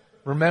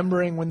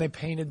 Remembering when they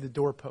painted the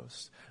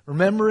doorposts.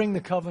 Remembering the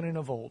covenant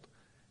of old.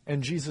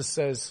 And Jesus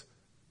says,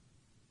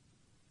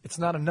 it's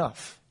not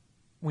enough.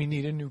 We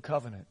need a new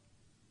covenant.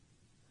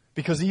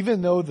 Because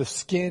even though the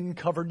skin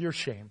covered your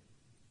shame,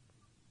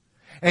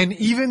 and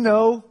even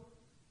though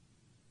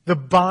the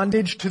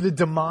bondage to the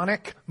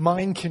demonic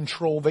mind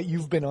control that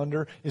you've been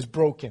under is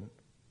broken,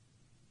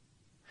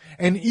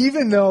 and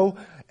even though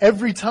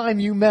every time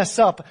you mess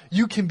up,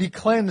 you can be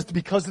cleansed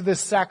because of this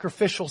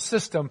sacrificial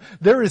system,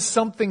 there is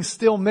something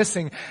still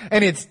missing.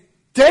 And it's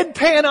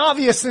deadpan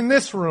obvious in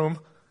this room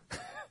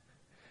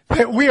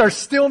that we are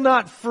still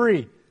not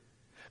free.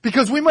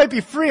 Because we might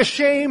be free of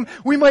shame,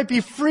 we might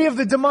be free of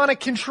the demonic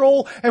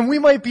control, and we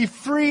might be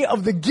free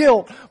of the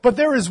guilt. But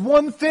there is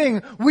one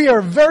thing we are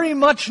very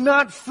much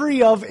not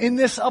free of in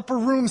this upper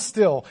room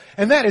still.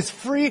 And that is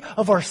free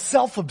of our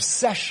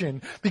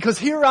self-obsession. Because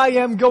here I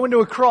am going to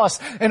a cross,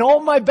 and all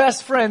my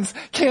best friends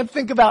can't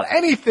think about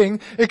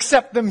anything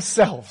except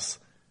themselves.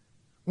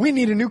 We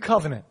need a new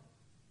covenant.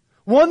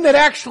 One that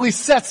actually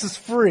sets us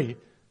free.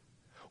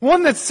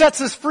 One that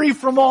sets us free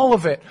from all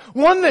of it.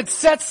 One that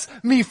sets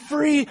me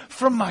free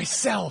from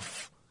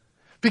myself.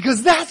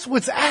 Because that's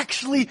what's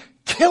actually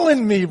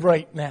killing me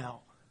right now.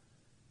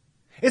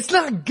 It's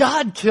not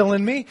God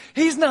killing me.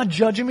 He's not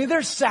judging me.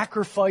 There's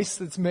sacrifice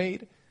that's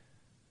made.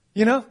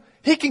 You know?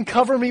 He can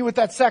cover me with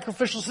that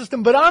sacrificial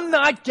system, but I'm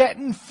not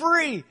getting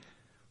free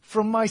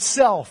from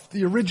myself,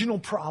 the original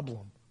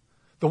problem.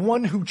 The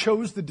one who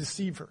chose the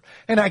deceiver.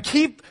 And I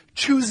keep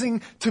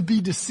choosing to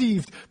be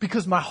deceived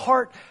because my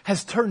heart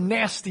has turned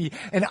nasty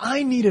and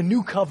I need a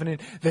new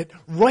covenant that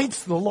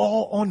writes the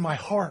law on my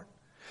heart.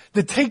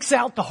 That takes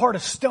out the heart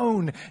of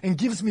stone and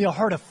gives me a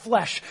heart of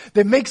flesh.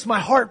 That makes my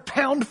heart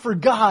pound for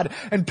God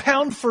and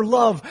pound for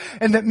love.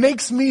 And that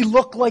makes me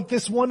look like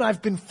this one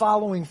I've been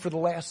following for the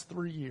last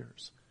 3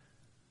 years.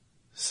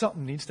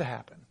 Something needs to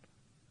happen.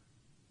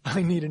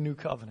 I need a new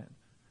covenant.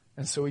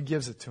 And so he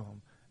gives it to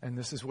him. And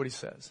this is what he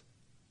says.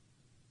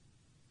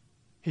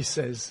 He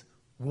says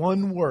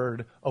one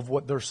word of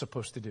what they're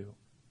supposed to do.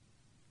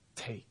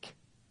 Take.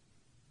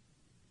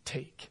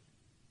 Take.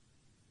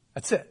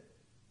 That's it.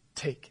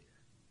 Take.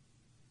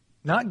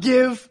 Not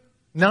give,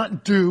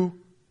 not do.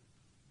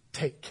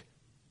 Take.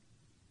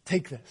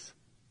 Take this.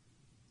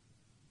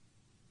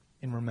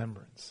 In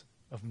remembrance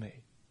of me.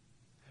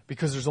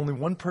 Because there's only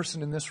one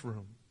person in this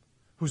room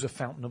who's a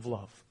fountain of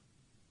love.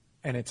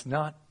 And it's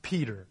not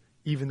Peter,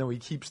 even though he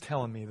keeps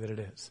telling me that it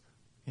is.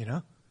 You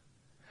know?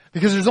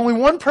 Because there's only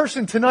one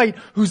person tonight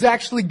who's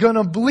actually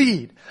gonna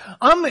bleed.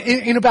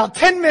 In about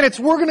 10 minutes,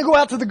 we're gonna go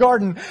out to the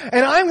garden,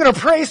 and I'm gonna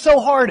pray so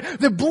hard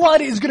that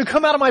blood is gonna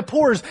come out of my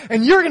pores,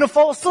 and you're gonna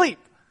fall asleep.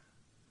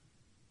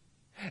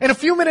 And a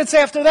few minutes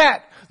after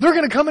that, they're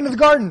going to come into the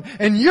garden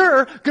and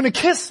you're going to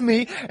kiss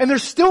me and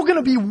there's still going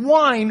to be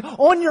wine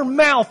on your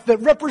mouth that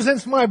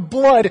represents my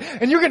blood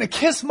and you're going to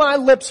kiss my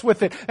lips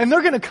with it and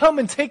they're going to come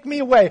and take me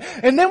away.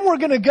 And then we're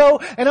going to go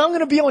and I'm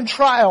going to be on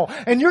trial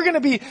and you're going to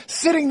be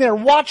sitting there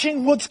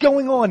watching what's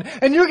going on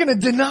and you're going to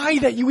deny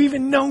that you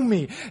even know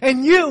me.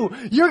 And you're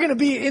going to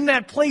be in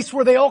that place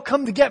where they all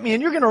come to get me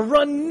and you're going to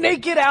run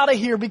naked out of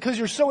here because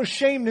you're so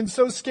ashamed and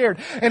so scared.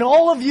 And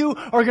all of you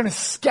are going to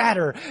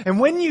scatter. And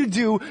when you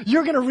do,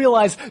 you're going to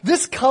realize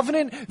this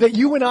covenant that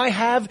you and I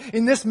have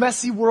in this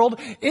messy world,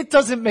 it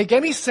doesn't make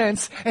any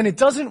sense and it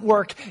doesn't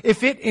work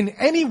if it in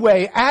any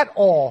way at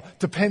all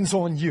depends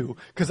on you.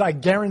 Because I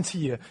guarantee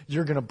you,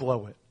 you're going to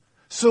blow it.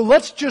 So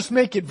let's just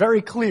make it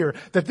very clear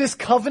that this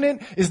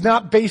covenant is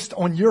not based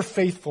on your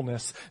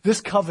faithfulness.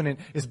 This covenant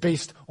is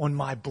based on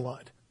my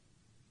blood.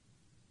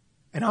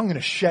 And I'm going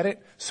to shed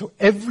it so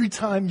every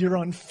time you're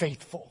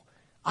unfaithful,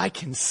 I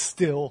can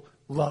still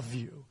love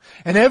you.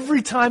 And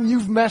every time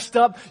you've messed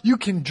up, you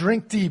can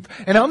drink deep.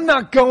 And I'm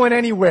not going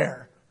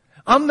anywhere.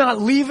 I'm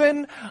not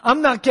leaving.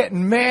 I'm not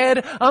getting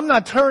mad. I'm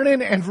not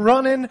turning and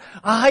running.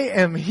 I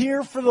am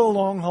here for the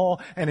long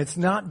haul. And it's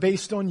not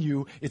based on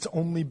you. It's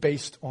only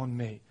based on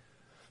me.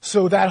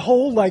 So that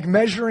whole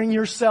measuring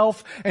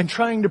yourself and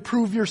trying to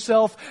prove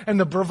yourself and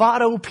the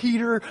bravado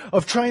Peter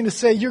of trying to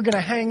say you're going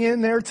to hang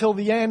in there till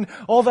the end,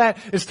 all that,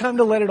 it's time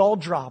to let it all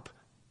drop.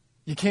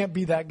 You can't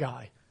be that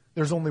guy.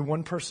 There's only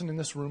one person in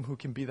this room who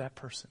can be that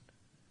person.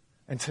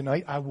 And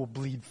tonight I will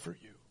bleed for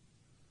you.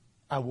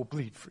 I will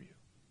bleed for you.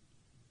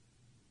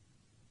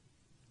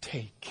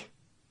 Take.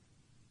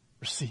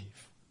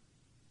 Receive.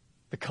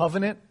 The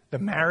covenant, the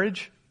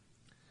marriage,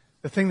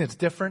 the thing that's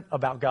different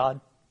about God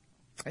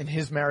and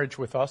His marriage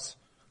with us,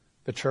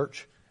 the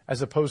church,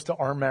 as opposed to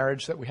our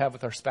marriage that we have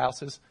with our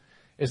spouses,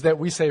 is that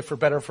we say for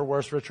better, for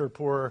worse, richer,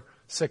 poorer,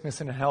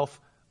 sickness and health,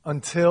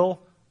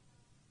 until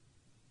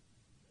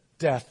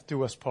death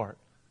do us part.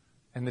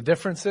 And the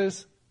difference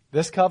is,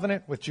 this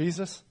covenant with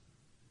Jesus,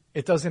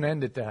 it doesn't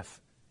end at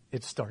death.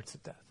 It starts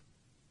at death.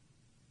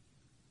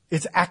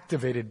 It's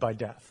activated by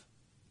death.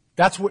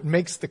 That's what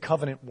makes the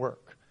covenant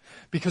work.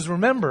 Because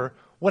remember,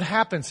 what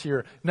happens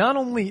here, not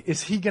only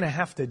is he going to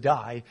have to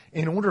die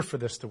in order for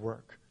this to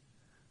work,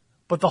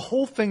 but the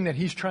whole thing that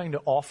he's trying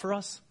to offer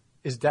us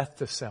is death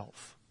to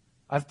self.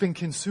 I've been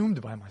consumed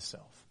by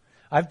myself.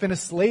 I've been a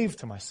slave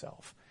to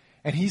myself.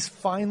 And he's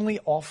finally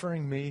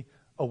offering me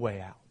a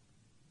way out,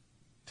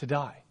 to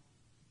die.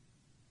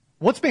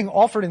 What's being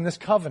offered in this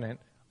covenant,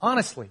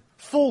 honestly,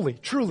 fully,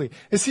 truly,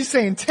 is he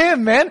saying,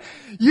 Tim, man,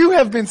 you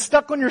have been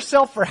stuck on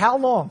yourself for how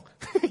long?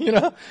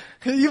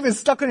 You've been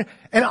stuck on,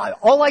 and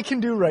all I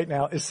can do right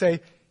now is say,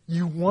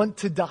 you want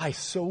to die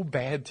so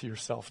bad to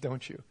yourself,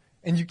 don't you?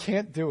 And you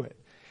can't do it.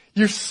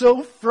 You're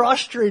so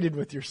frustrated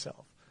with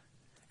yourself.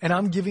 And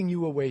I'm giving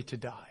you a way to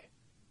die.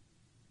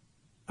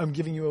 I'm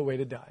giving you a way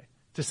to die.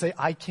 To say,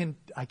 I can't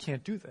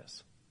do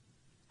this.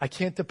 I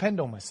can't depend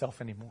on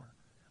myself anymore.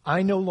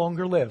 I no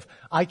longer live.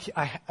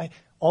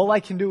 All I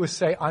can do is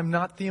say, I'm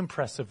not the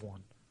impressive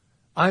one.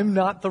 I'm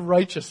not the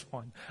righteous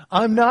one.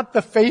 I'm not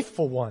the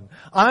faithful one.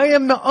 I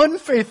am the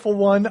unfaithful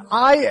one.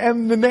 I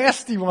am the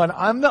nasty one.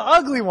 I'm the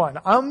ugly one.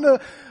 I'm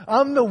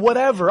the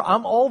whatever.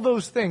 I'm all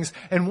those things.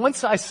 And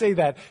once I say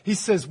that, he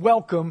says,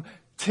 welcome.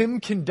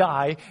 Tim can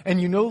die,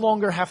 and you no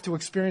longer have to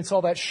experience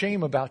all that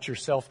shame about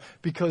yourself,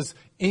 because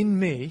in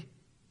me,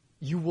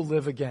 you will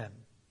live again.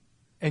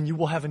 And you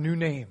will have a new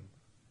name.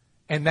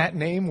 And that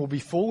name will be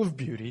full of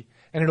beauty,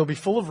 and it'll be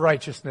full of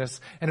righteousness,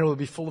 and it'll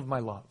be full of my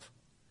love.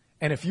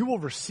 And if you will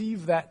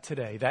receive that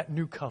today, that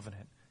new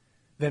covenant,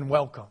 then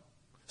welcome.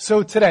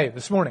 So today,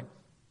 this morning,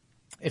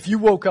 if you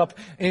woke up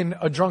in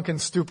a drunken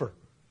stupor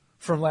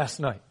from last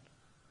night,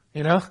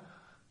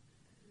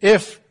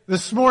 if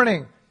this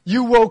morning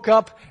you woke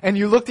up and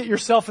you looked at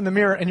yourself in the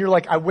mirror and you're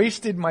like, I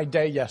wasted my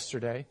day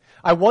yesterday.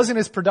 I wasn't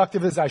as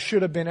productive as I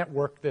should have been at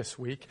work this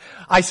week.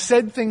 I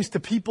said things to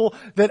people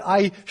that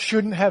I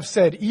shouldn't have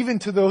said, even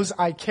to those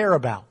I care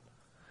about.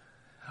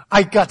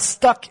 I got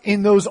stuck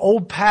in those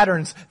old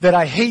patterns that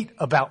I hate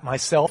about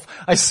myself.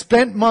 I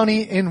spent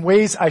money in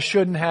ways I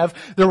shouldn't have.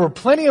 There were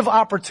plenty of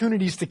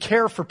opportunities to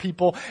care for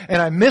people,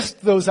 and I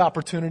missed those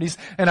opportunities,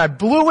 and I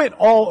blew it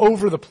all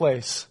over the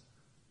place.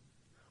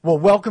 Well,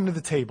 welcome to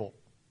the table.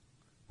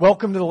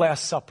 Welcome to the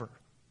Last Supper.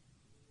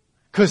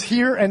 Because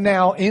here and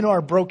now, in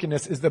our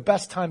brokenness, is the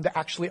best time to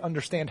actually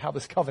understand how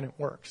this covenant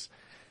works.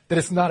 That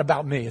it's not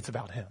about me, it's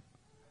about him.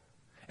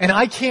 And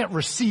I can't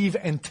receive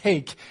and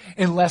take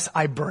unless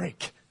I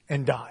break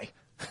and die.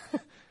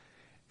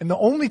 And the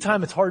only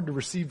time it's hard to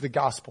receive the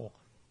gospel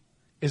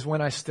is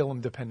when I still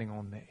am depending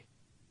on me.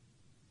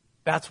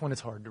 That's when it's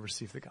hard to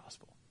receive the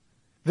gospel.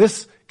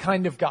 This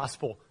kind of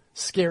gospel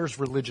scares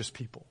religious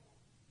people.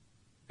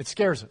 It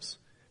scares us.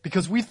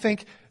 Because we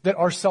think that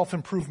our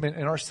self-improvement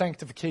and our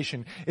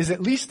sanctification is at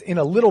least in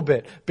a little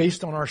bit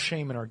based on our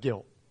shame and our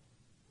guilt.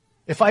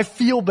 If I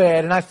feel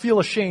bad and I feel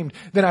ashamed,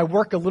 then I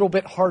work a little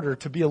bit harder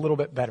to be a little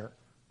bit better.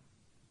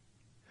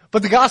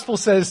 But the gospel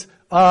says,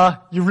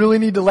 you really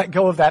need to let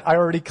go of that. I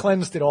already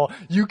cleansed it all.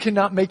 You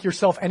cannot make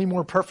yourself any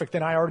more perfect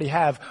than I already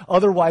have.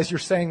 Otherwise, you're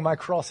saying my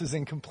cross is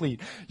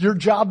incomplete. Your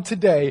job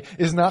today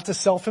is not to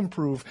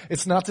self-improve.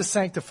 It's not to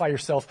sanctify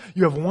yourself.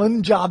 You have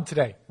one job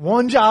today.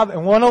 One job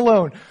and one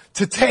alone.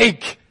 To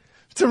take.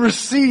 To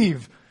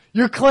receive.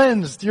 You're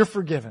cleansed. You're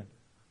forgiven.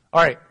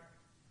 All right.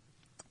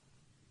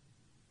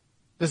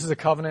 This is a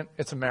covenant.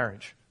 It's a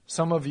marriage.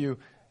 Some of you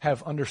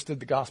have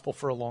understood the gospel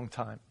for a long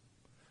time.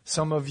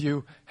 Some of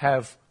you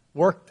have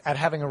worked at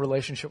having a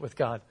relationship with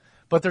God.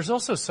 But there's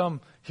also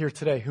some here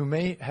today who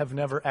may have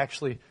never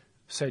actually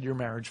said your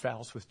marriage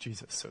vows with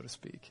Jesus, so to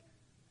speak,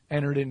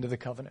 entered into the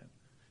covenant.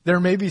 There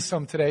may be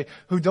some today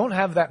who don't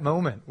have that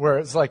moment where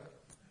it's like,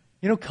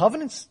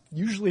 covenants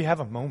usually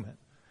have a moment.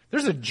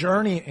 There's a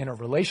journey in a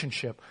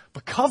relationship,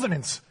 but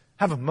covenants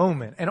have a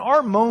moment. And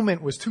our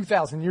moment was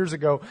 2,000 years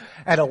ago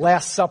at a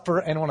Last Supper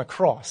and on a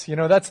cross.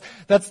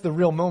 That's the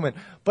real moment.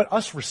 But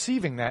us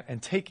receiving that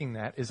and taking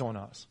that is on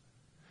us.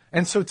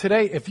 And so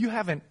today, if you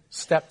haven't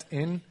stepped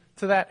into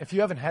that, if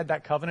you haven't had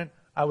that covenant,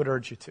 I would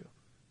urge you to.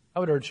 I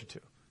would urge you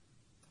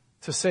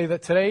to say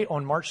that today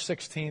on March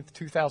 16th,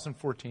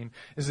 2014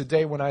 is the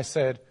day when I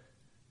said,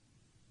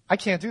 I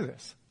can't do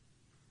this.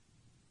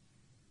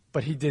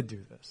 But he did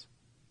do this.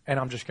 And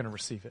I'm just going to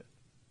receive it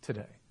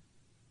today.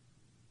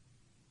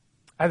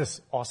 I had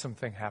this awesome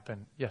thing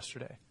happen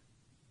yesterday.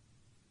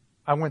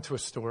 I went to a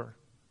store.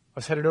 I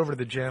was headed over to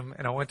the gym,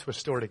 and I went to a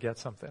store to get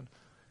something.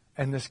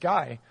 And this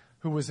guy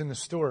who was in the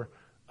store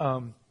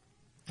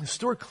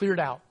cleared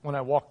out when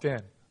I walked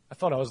in. I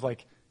thought I was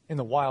like in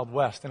the Wild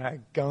West, and I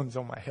had guns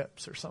on my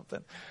hips or something.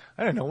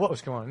 I didn't know what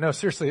was going on. No,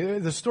 seriously,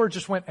 the store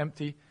just went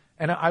empty,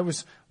 and I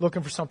was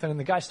looking for something, and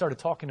the guy started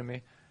talking to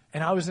me,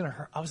 and I was in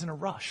a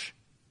rush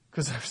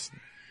because I was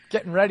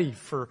getting ready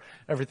for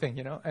everything,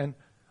 and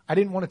I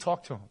didn't want to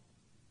talk to him.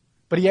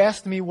 But he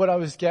asked me what I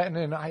was getting,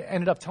 and I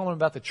ended up telling him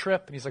about the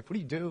trip. And he's like, what do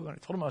you do? And I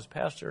told him I was a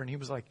pastor, and he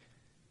was like,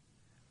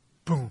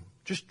 boom,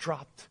 just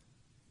dropped.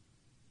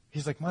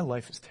 He's like, my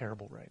life is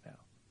terrible right now.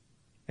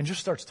 And just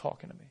starts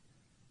talking to me.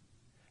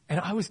 And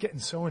I was getting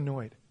so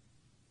annoyed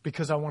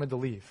because I wanted to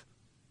leave.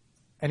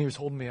 And he was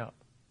holding me up.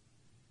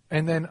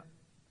 And then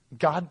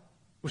God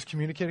was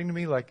communicating to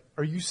me like,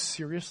 are you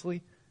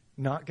seriously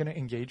not going to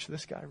engage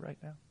this guy right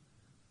now?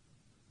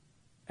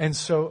 And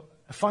so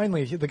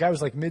finally, the guy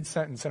was like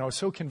mid-sentence, and I was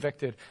so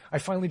convicted. I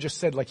finally just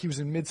said, like, he was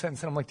in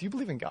mid-sentence, and I'm like, do you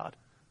believe in God?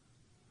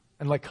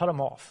 And like cut him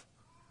off.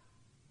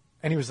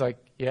 And he was like,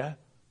 yeah.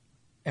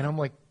 And I'm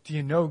like, do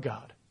you know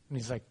God? And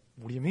he's like,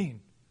 what do you mean?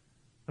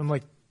 And I'm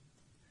like,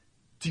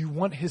 do you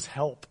want his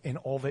help in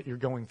all that you're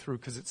going through?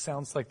 Because it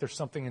sounds like there's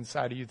something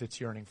inside of you that's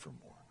yearning for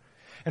more.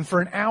 And for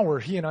an hour,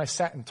 he and I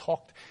sat and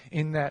talked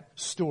in that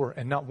store,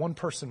 and not one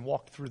person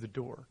walked through the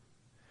door.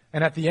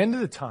 And at the end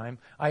of the time,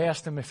 I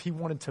asked him if he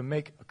wanted to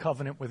make a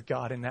covenant with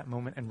God in that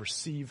moment and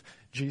receive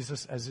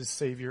Jesus as his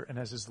Savior and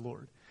as his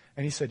Lord.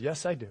 And he said,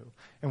 yes, I do.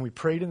 And we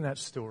prayed in that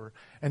store,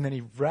 and then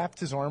he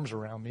wrapped his arms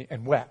around me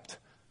and wept.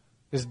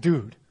 This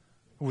dude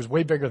who was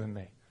way bigger than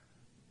me.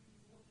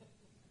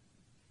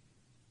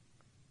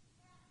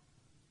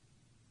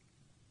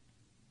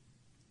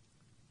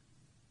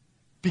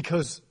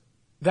 Because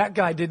that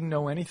guy didn't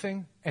know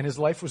anything, and his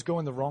life was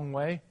going the wrong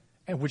way,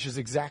 and which is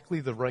exactly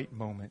the right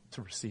moment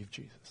to receive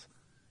Jesus.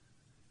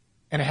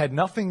 And it had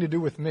nothing to do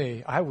with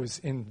me. I was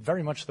in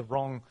very much the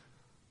wrong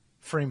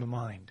frame of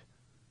mind.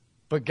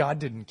 But God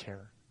didn't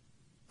care.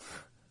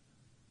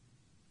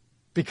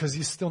 Because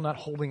he's still not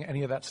holding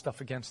any of that stuff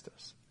against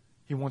us.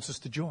 He wants us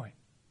to join.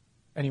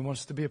 And he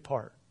wants us to be a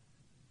part.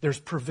 There's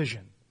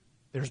provision.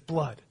 There's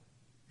blood.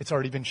 It's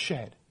already been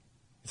shed.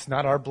 It's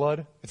not our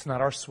blood. It's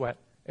not our sweat.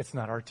 It's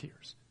not our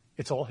tears.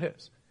 It's all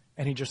his.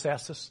 And he just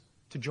asks us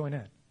to join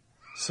in.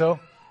 So,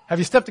 have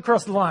you stepped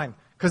across the line?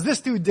 Because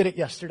this dude did it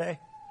yesterday,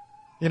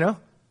 you know?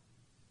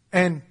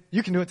 And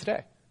you can do it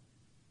today.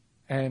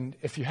 And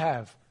if you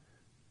have,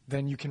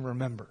 then you can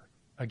remember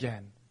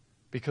again.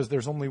 Because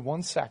there's only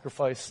one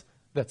sacrifice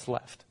that's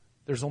left.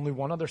 There's only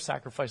one other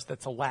sacrifice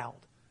that's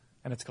allowed.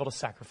 And it's called a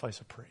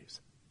sacrifice of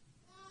praise.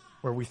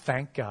 Where we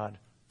thank God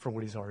for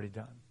what he's already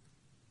done.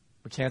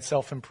 We can't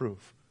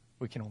self-improve.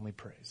 We can only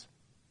praise.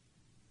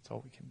 That's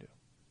all we can do.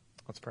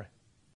 Let's pray.